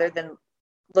moment rather than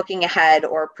looking ahead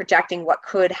or projecting what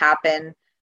could happen,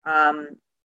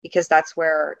 because that's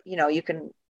where, you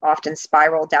can often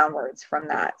spiral downwards from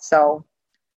that. So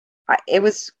it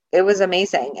was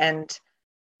amazing. And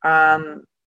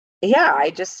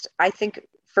I think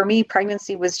for me,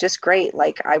 pregnancy was just great.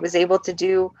 Like I was able to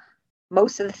do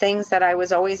most of the things that I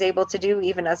was always able to do,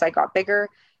 even as I got bigger.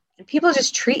 And people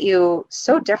just treat you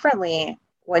so differently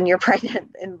when you're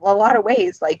pregnant in a lot of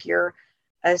ways, like you're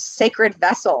a sacred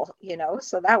vessel,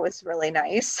 so that was really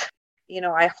nice.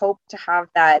 I hope to have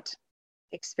that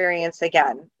experience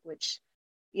again, which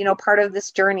part of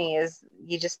this journey is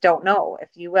you just don't know if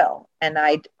you will. And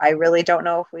I really don't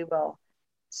know if we will.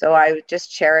 So I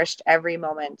just cherished every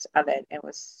moment of it and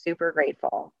was super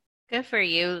grateful. Good for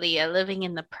you, Leah, living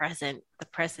in the present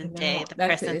day, the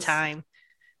present time.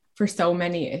 For so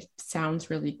many, it sounds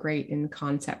really great in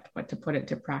concept, but to put it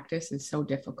to practice is so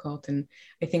difficult. And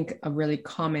I think a really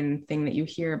common thing that you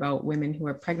hear about women who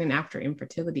are pregnant after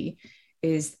infertility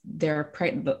is their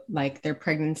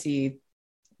pregnancy,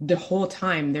 the whole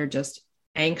time they're just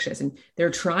anxious and they're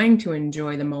trying to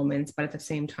enjoy the moments, but at the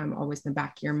same time, always in the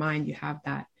back of your mind, you have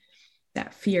that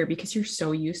fear because you're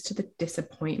so used to the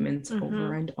disappointments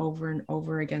over and over and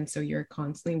over again. So you're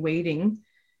constantly waiting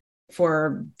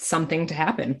for something to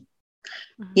happen.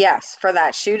 Yes, for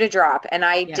that shoe to drop. And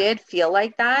I did feel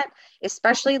like that,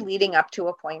 especially leading up to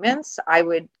appointments. I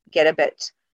would get a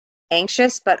bit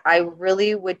anxious, but I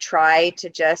really would try to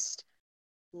just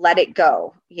let it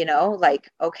go, like,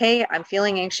 okay, I'm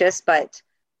feeling anxious, but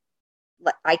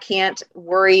I can't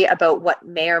worry about what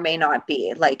may or may not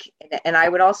be. Like, and I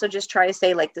would also just try to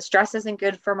say, like, the stress isn't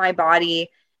good for my body.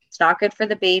 It's not good for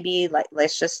the baby. Like,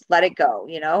 let's just let it go,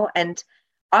 and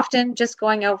often just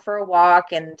going out for a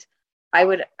walk. And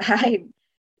I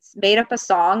made up a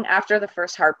song after the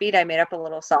first heartbeat. I made up a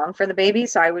little song for the baby.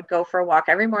 So I would go for a walk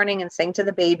every morning and sing to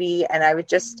the baby. And I would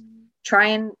just try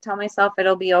and tell myself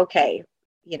it'll be okay,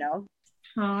 Oh,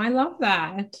 I love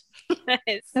that.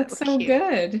 That's so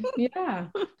good. Yeah.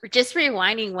 Just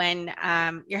rewinding when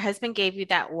your husband gave you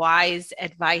that wise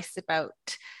advice about,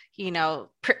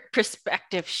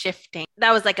 perspective shifting.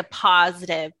 That was like a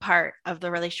positive part of the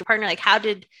relationship partner. Like, how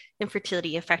did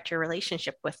infertility affect your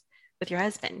relationship with your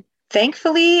husband?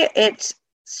 Thankfully, it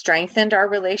strengthened our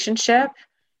relationship.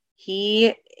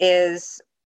 He is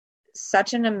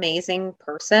such an amazing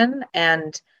person.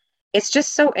 And it's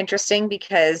just so interesting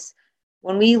because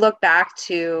when we look back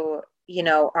to,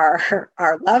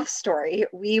 our love story,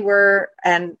 we were,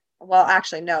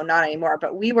 actually, no, not anymore,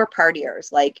 but we were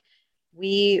partiers. Like,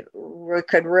 we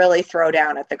could really throw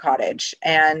down at the cottage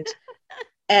and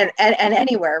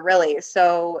anywhere really.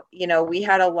 So, we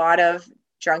had a lot of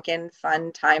drunken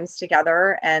fun times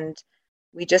together and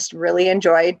we just really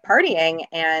enjoyed partying.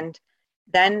 And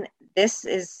then this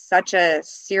is such a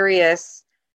serious,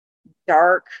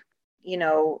 dark,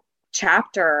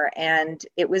 chapter. And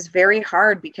it was very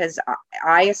hard because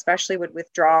I especially would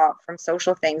withdraw from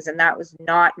social things. And that was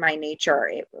not my nature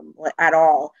at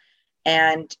all.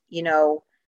 And,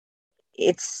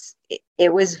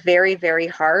 it was very, very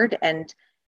hard. And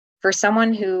for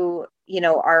someone who,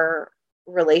 our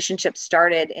relationship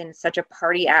started in such a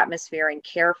party atmosphere and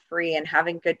carefree and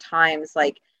having good times,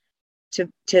 like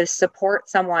to support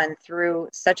someone through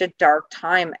such a dark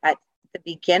time at the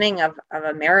beginning of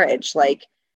a marriage, like,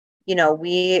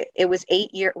 it was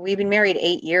 8 years, we've been married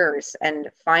 8 years and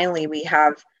finally we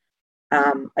have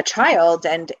a child.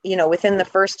 And, within the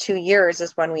first 2 years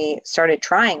is when we started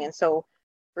trying. And so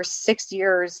for 6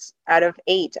 years out of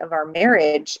 8 of our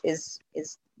marriage is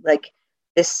like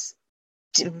this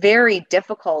very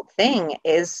difficult thing,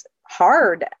 is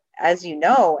hard, as you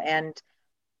know. And,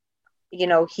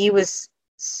 he was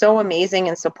so amazing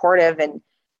and supportive. And,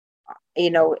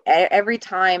 every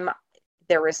time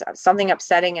there was something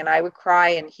upsetting and I would cry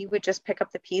and he would just pick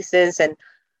up the pieces. And,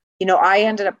 I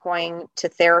ended up going to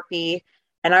therapy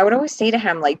and I would always say to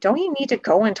him, like, don't you need to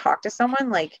go and talk to someone?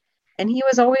 Like, and he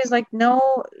was always like,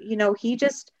 no, he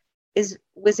just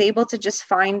was able to just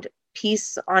find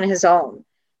peace on his own.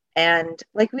 And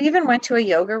like, we even went to a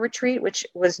yoga retreat, which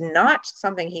was not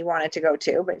something he wanted to go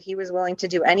to, but he was willing to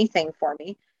do anything for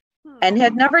me and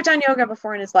had never done yoga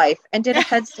before in his life and did a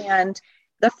headstand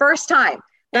the first time.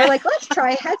 They're like, let's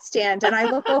try a headstand. And I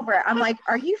look over it. I'm like,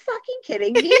 are you fucking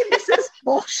kidding me? This is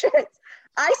bullshit.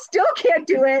 I still can't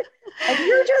do it. And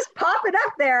you're just popping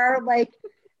up there. Like,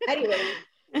 anyway,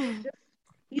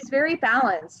 he's very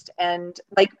balanced. And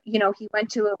like, he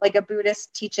went to a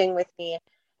Buddhist teaching with me.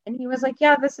 And he was like,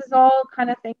 yeah, this is all kind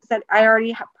of things that I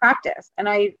already have practiced. And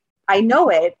I know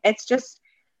it. It's just,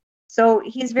 so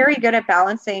he's very good at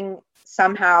balancing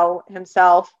somehow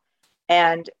himself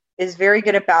and is very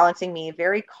good at balancing me,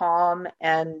 very calm.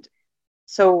 And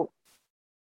so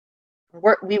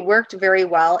we worked very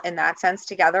well in that sense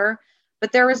together,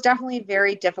 but there was definitely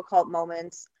very difficult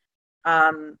moments.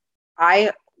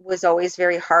 I was always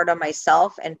very hard on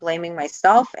myself and blaming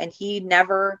myself. And he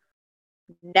never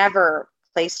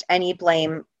placed any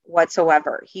blame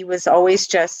whatsoever. He was always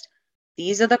just,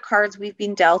 these are the cards we've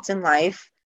been dealt in life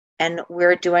and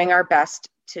we're doing our best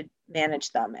to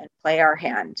manage them and play our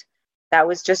hand. That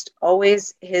was just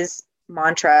always his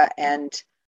mantra. And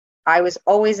I was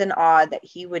always in awe that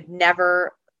he would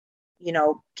never,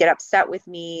 get upset with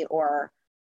me or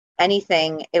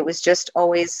anything. It was just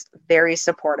always very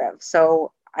supportive.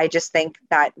 So I just think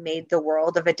that made the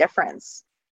world of a difference,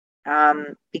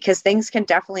 because things can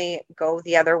definitely go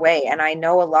the other way. And I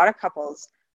know a lot of couples,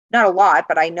 not a lot,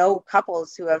 but I know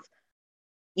couples who have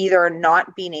either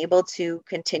not been able to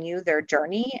continue their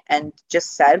journey and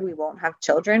just said, we won't have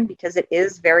children, because it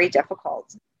is very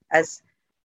difficult as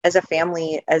a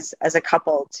family, as a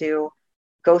couple, to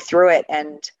go through it.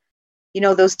 And,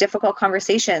 those difficult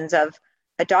conversations of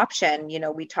adoption,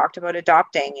 we talked about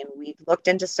adopting, and we looked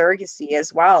into surrogacy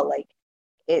as well. Like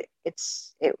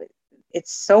it's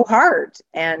so hard.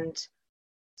 And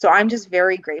so I'm just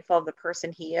very grateful of the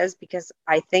person he is, because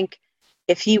I think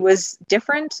if he was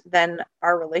different, then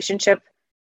our relationship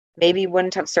maybe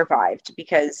wouldn't have survived,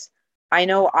 because I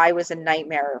know I was a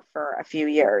nightmare for a few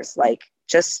years, like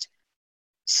just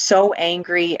so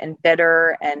angry and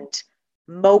bitter and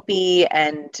mopey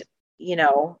and,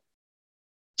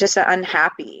 just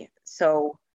unhappy.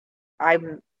 So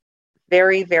I'm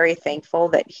very, very thankful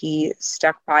that he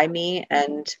stuck by me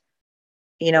and,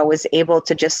 was able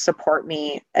to just support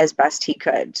me as best he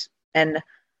could. And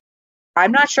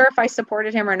I'm not sure if I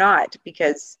supported him or not,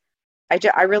 because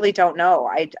I really don't know.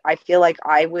 I feel like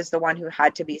I was the one who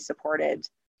had to be supported.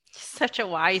 Such a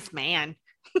wise man.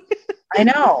 I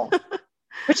know.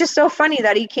 Which is so funny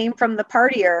that he came from the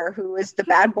partier who was the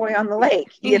bad boy on the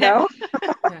lake, Yeah.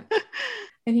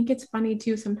 I think it's funny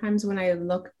too, sometimes when I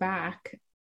look back,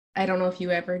 I don't know if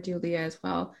you ever do, Leah, as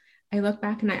well. I look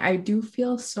back and I do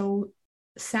feel so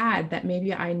sad that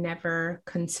maybe I never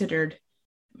considered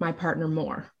my partner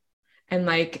more. And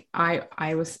like,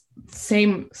 I was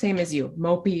same as you,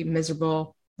 mopey,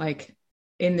 miserable, like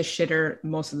in the shitter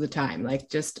most of the time, like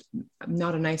just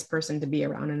not a nice person to be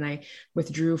around. And I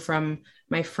withdrew from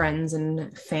my friends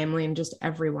and family and just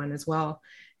everyone as well.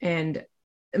 And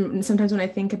sometimes when I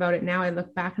think about it now, I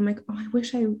look back, I'm like, oh, I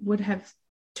wish I would have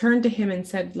turned to him and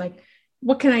said, like,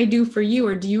 what can I do for you?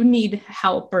 Or do you need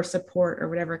help or support or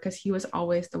whatever? Because he was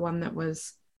always the one that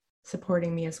was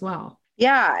supporting me as well.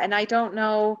 Yeah. And I don't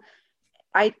know.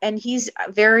 And he's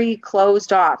very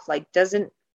closed off, like does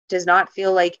not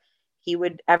feel like he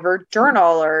would ever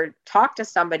journal or talk to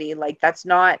somebody. Like that's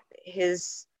not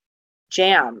his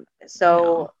jam.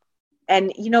 So, no.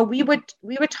 And, we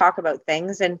would talk about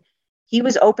things, and he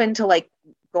was open to like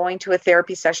going to a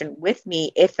therapy session with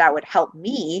me if that would help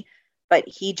me, but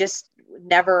he just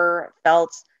never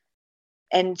felt.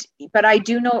 But I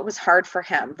do know it was hard for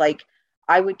him. Like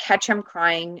I would catch him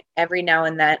crying every now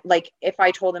and then. Like if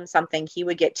I told him something, he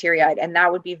would get teary-eyed, and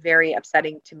that would be very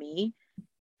upsetting to me.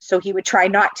 So he would try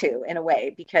not to, in a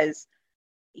way, because,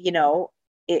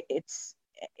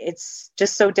 it's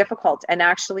just so difficult. And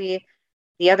actually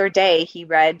the other day he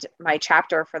read my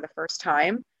chapter for the first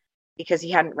time because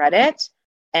he hadn't read it,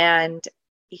 and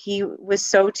he was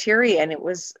so teary, and it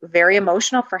was very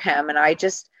emotional for him. And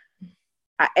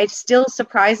it still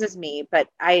surprises me, but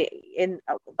in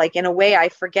a way I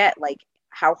forget like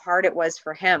how hard it was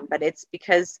for him, but it's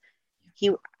because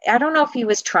I don't know if he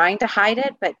was trying to hide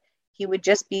it, but he would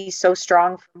just be so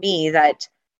strong for me that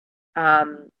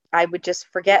I would just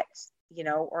forget,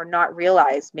 or not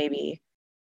realize maybe.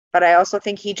 But I also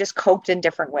think he just coped in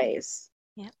different ways.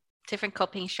 Yeah. Different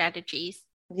coping strategies.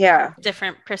 Yeah.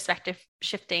 Different perspective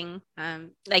shifting.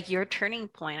 Like your turning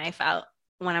point, I felt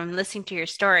when I'm listening to your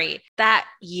story, that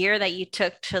year that you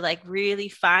took to like really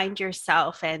find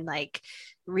yourself and like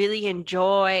really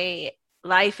enjoy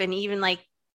life, and even like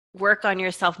work on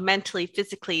yourself mentally,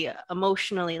 physically,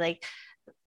 emotionally, like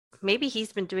maybe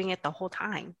he's been doing it the whole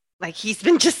time. Like he's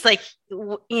been just like,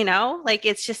 like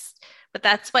it's just, but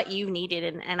that's what you needed.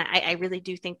 And I really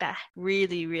do think that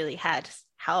really, really had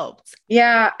helped.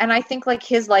 Yeah. And I think like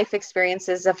his life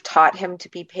experiences have taught him to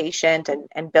be patient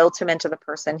and built him into the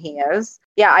person he is.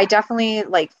 Yeah. I definitely,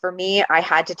 like, for me, I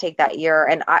had to take that year,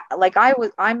 and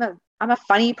I'm a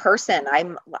funny person.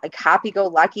 I'm like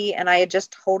happy-go-lucky, and I had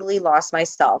just totally lost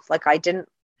myself. Like I don't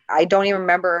even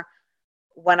remember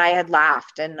when I had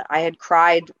laughed, and I had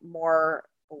cried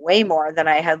way more than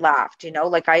I had laughed,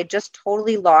 like I had just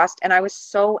totally lost. And I was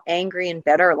so angry and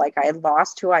bitter. Like I had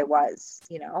lost who I was,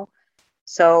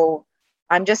 So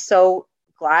I'm just so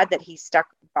glad that he stuck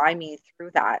by me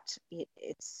through that.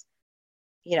 It's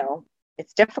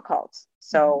difficult.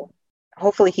 So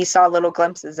hopefully he saw little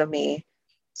glimpses of me,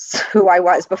 who I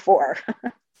was before.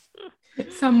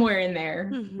 Somewhere in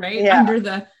there, right? Yeah.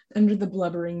 Under the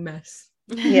blubbering mess.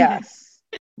 Yes.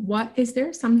 What is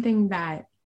there something that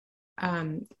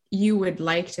you would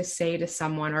like to say to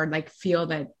someone, or like feel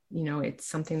that, it's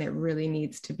something that really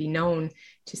needs to be known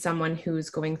to someone who's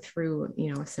going through,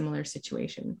 a similar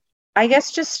situation? I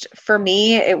guess just for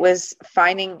me, it was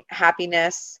finding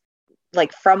happiness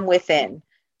like from within.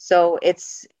 So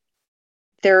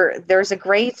there's a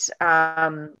great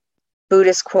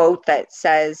Buddhist quote that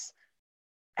says,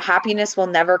 happiness will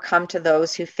never come to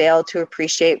those who fail to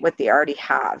appreciate what they already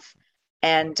have.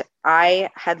 And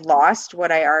I had lost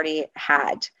what I already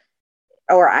had,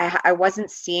 or I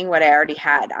wasn't seeing what I already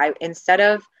had. Instead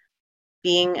of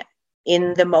being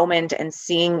in the moment and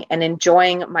seeing and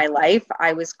enjoying my life,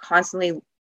 I was constantly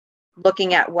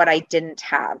looking at what I didn't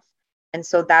have. And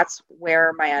so that's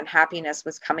where my unhappiness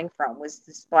was coming from, was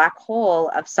this black hole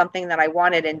of something that I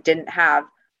wanted and didn't have,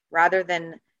 rather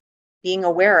than being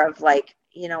aware of like,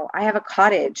 I have a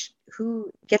cottage.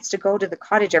 Who gets to go to the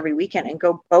cottage every weekend and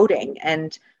go boating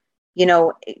and,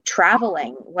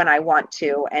 traveling when I want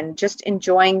to, and just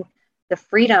enjoying the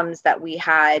freedoms that we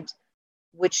had,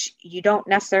 which you don't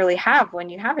necessarily have when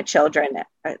you have a child. A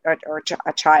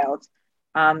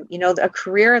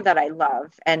career that I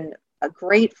love and a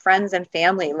great friends and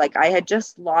family. Like I had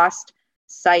just lost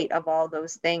sight of all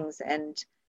those things. And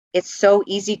it's so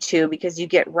easy because you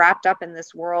get wrapped up in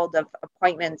this world of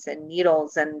appointments and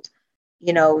needles and,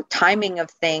 timing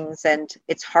of things. And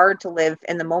it's hard to live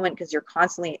in the moment because you're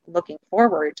constantly looking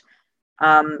forward.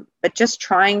 But just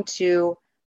trying to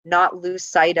not lose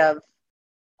sight of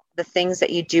the things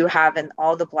that you do have and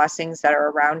all the blessings that are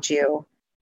around you,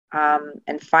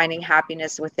 and finding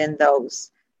happiness within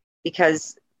those,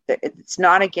 because it's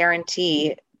not a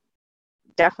guarantee,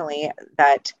 definitely,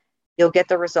 that you'll get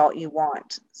the result you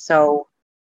want. So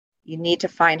you need to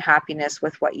find happiness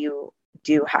with what you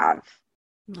do have.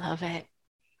 Love it.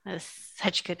 That's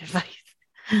such good advice.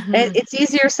 It's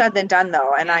easier said than done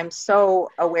though. And I'm so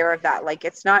aware of that. Like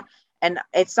it's not, and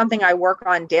it's something I work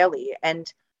on daily.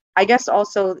 And I guess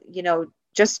also,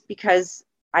 just because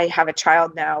I have a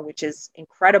child now, which is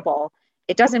incredible,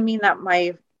 it doesn't mean that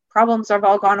my problems have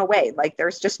all gone away. Like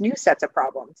there's just new sets of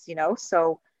problems,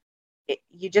 so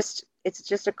it's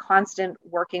just a constant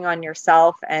working on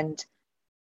yourself and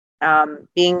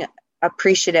being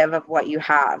appreciative of what you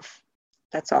have.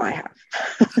 That's all I have.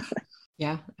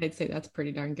 Yeah, I'd say that's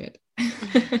pretty darn good.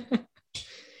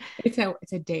 It's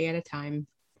a day at a time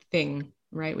thing,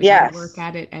 right? We gotta work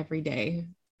at it every day.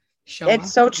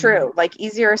 It's so true. Like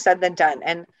easier said than done.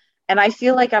 And I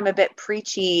feel like I'm a bit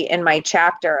preachy in my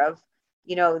chapter of,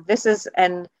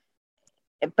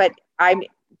 but I'm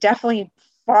definitely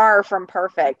far from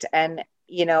perfect. And,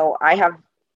 I have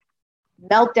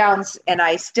meltdowns and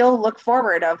I still look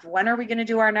forward of when are we going to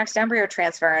do our next embryo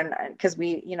transfer? And because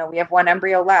we have one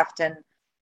embryo left, and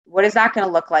what is that going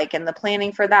to look like, and the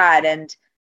planning for that. And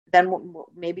then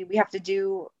maybe we have to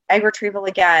do egg retrieval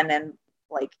again. And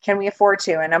like, can we afford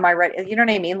to, and am I ready? You know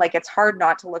what I mean? Like, it's hard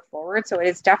not to look forward. So it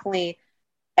is definitely,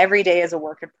 every day is a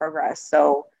work in progress.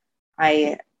 So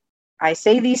I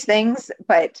say these things,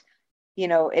 but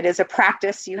it is a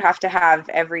practice you have to have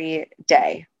every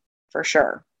day for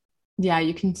sure. Yeah,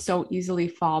 you can so easily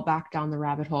fall back down the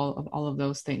rabbit hole of all of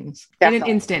those things. Definitely. In an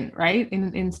instant, right? In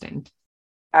an instant.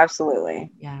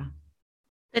 Absolutely. Yeah.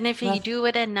 And if you do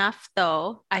it enough,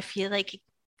 though, I feel like it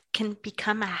can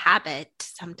become a habit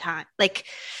sometimes. Like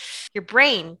your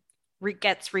brain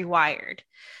gets rewired.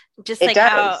 Just like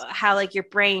how like your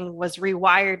brain was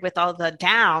rewired with all the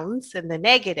downs and the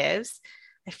negatives.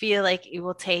 I feel like it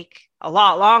will take a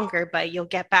lot longer, but you'll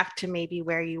get back to maybe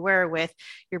where you were with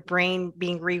your brain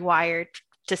being rewired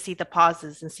to see the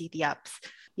pauses and see the ups.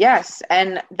 Yes.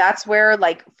 And that's where,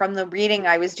 like, from the reading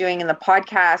I was doing in the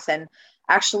podcast, and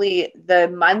actually the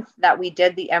month that we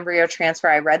did the embryo transfer,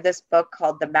 I read this book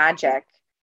called The Magic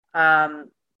by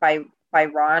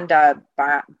Rhonda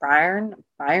Byrne.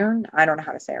 I don't know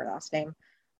how to say her last name.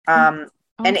 And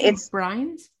it's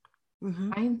Brines.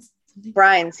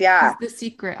 Brines, yeah. She's the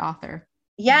secret author.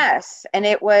 Yes. And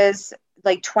it was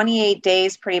like 28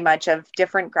 days pretty much of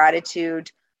different gratitude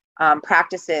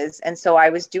practices. And so I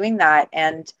was doing that,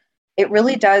 and it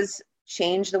really does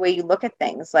change the way you look at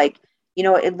things. Like,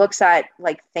 it looks at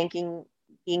like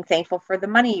being thankful for the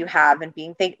money you have, and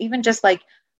even just like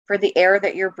for the air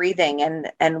that you're breathing,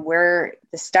 and where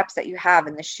the steps that you have,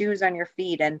 and the shoes on your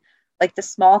feet, and like the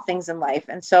small things in life.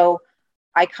 And so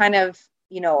I kind of,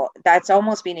 that's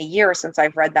almost been a year since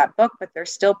I've read that book, but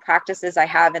there's still practices I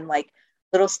have in like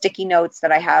little sticky notes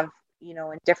that I have,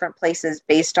 in different places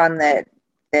based on the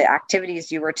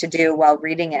activities you were to do while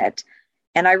reading it.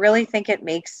 And I really think it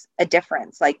makes a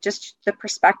difference, like just the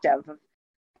perspective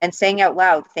and saying out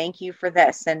loud, thank you for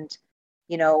this. And,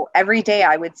 every day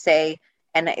I would say,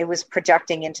 and it was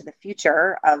projecting into the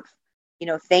future of,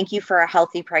 thank you for a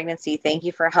healthy pregnancy. Thank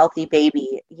you for a healthy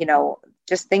baby,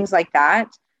 just things like that.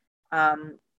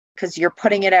 because you're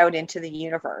putting it out into the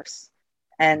universe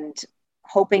and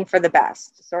hoping for the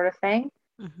best sort of thing.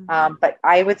 Mm-hmm. But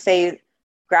I would say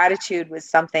gratitude was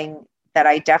something that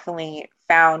I definitely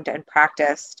found and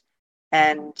practiced,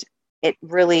 and it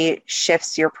really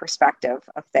shifts your perspective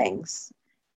of things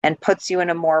and puts you in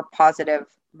a more positive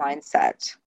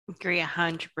mindset. Agree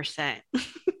 100%.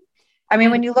 I mean,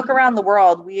 when you look around the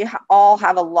world, we all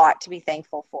have a lot to be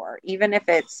thankful for, even if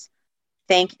it's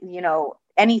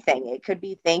anything. It could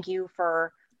be thank you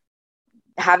for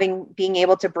being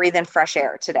able to breathe in fresh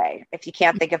air today. If you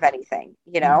can't think of anything,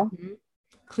 Mm-hmm.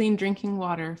 Clean drinking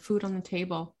water, food on the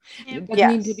table. Yep. It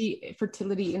doesn't need to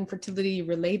be infertility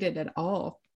related at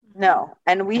all. No.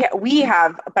 And we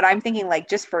have, but I'm thinking like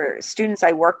just for students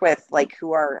I work with, like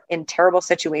who are in terrible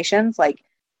situations, like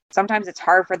sometimes it's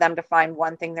hard for them to find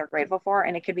one thing they're grateful for.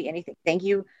 And it could be anything. Thank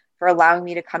you for allowing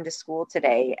me to come to school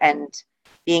today and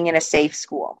being in a safe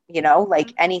school,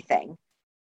 like anything.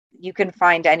 You can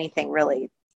find anything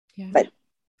really, but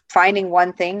finding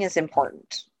one thing is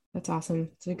important. That's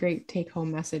awesome. It's a great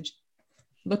take-home message.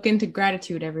 Look into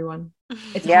gratitude, everyone.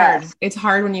 It's Yes. hard. It's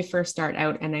hard when you first start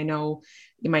out. And I know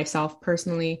myself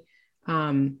personally,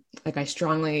 like I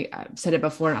strongly said it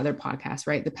before in other podcasts,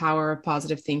 right? The power of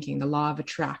positive thinking, the law of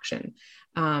attraction,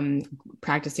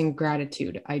 practicing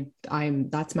gratitude.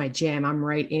 That's my jam. I'm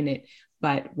right in it.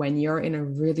 But when you're in a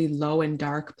really low and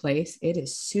dark place, it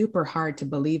is super hard to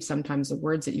believe sometimes the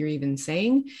words that you're even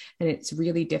saying. And it's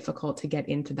really difficult to get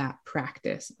into that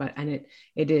practice.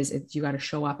 You got to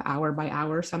show up hour by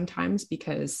hour sometimes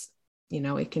because,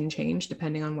 it can change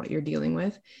depending on what you're dealing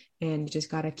with. And you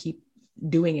just got to keep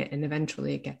doing it. And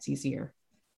eventually it gets easier.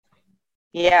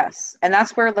 Yes. And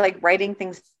that's where like writing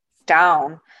things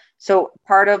down. So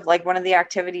part of like one of the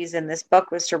activities in this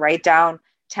book was to write down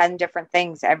 10 different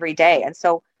things every day. And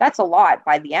so that's a lot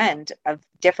by the end of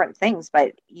different things,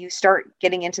 but you start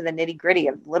getting into the nitty gritty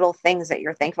of little things that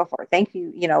you're thankful for. Thank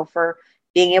you, for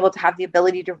being able to have the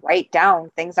ability to write down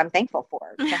things I'm thankful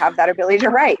for, to have that ability to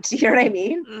write. You know what I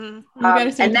mean? Mm-hmm. You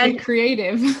gotta start to get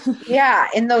creative. Yeah.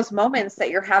 In those moments that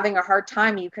you're having a hard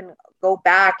time, you can go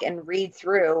back and read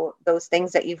through those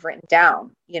things that you've written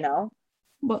down,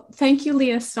 Well, thank you,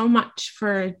 Leah, so much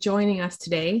for joining us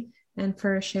today and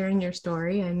for sharing your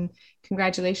story, and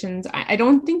congratulations. I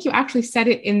don't think you actually said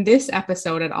it in this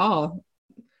episode at all.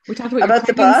 We talked about your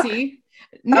pregnancy. The book?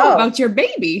 No, about your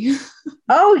baby.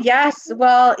 Oh, yes.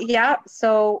 Well, yeah.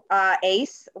 So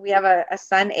Ace, we have a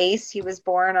son, Ace. He was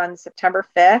born on September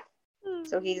 5th.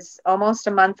 So he's almost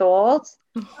a month old.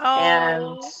 Oh.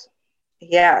 And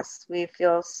yes, we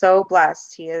feel so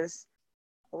blessed. He is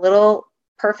a little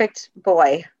perfect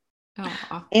boy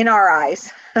in our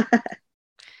eyes.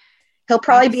 He'll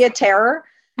probably be a terror,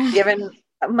 given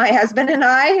my husband and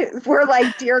I. We're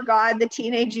like, dear God, the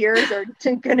teenage years are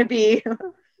going to be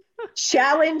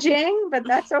challenging, but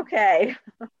that's okay.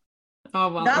 Oh,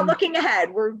 well, Not looking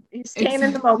ahead. We're staying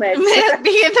in the moment.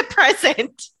 Be in the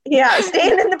present. Yeah,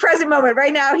 staying in the present moment.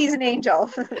 Right now, he's an angel.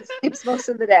 Sleeps most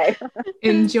of the day.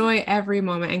 Enjoy every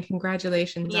moment, and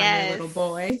congratulations on your little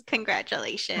boy.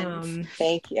 Congratulations.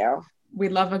 Thank you. We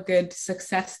love a good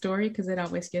success story because it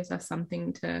always gives us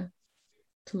something to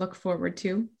look forward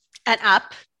to. An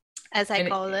up, as I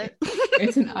call it.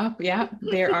 It's an up. Yeah,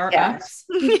 there are ups.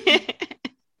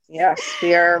 Yes,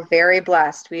 we are very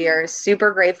blessed. We are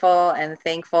super grateful and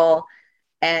thankful,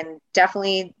 and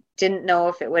definitely didn't know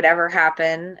if it would ever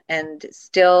happen, and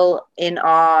still in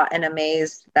awe and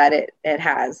amazed that it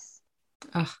has.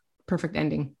 Oh, perfect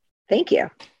ending. Thank you.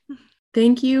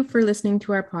 Thank you for listening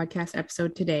to our podcast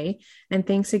episode today. And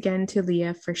thanks again to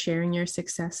Leah for sharing your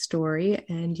success story,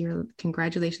 and your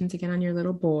congratulations again on your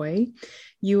little boy.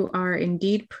 You are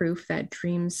indeed proof that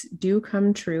dreams do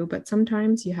come true, but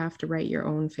sometimes you have to write your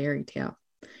own fairy tale.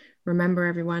 Remember,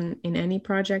 everyone, in any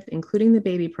project, including the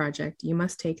baby project, you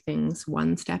must take things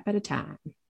one step at a time.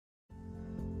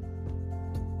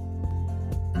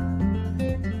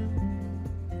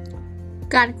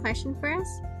 Got a question for us?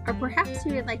 Or perhaps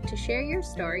you would like to share your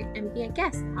story and be a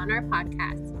guest on our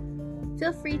podcast?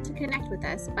 Feel free to connect with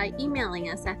us by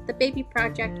emailing us at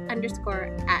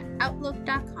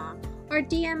thebabyproject_@outlook.com or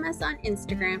DM us on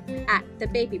Instagram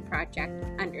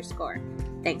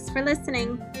 @thebabyproject_. Thanks for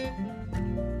listening.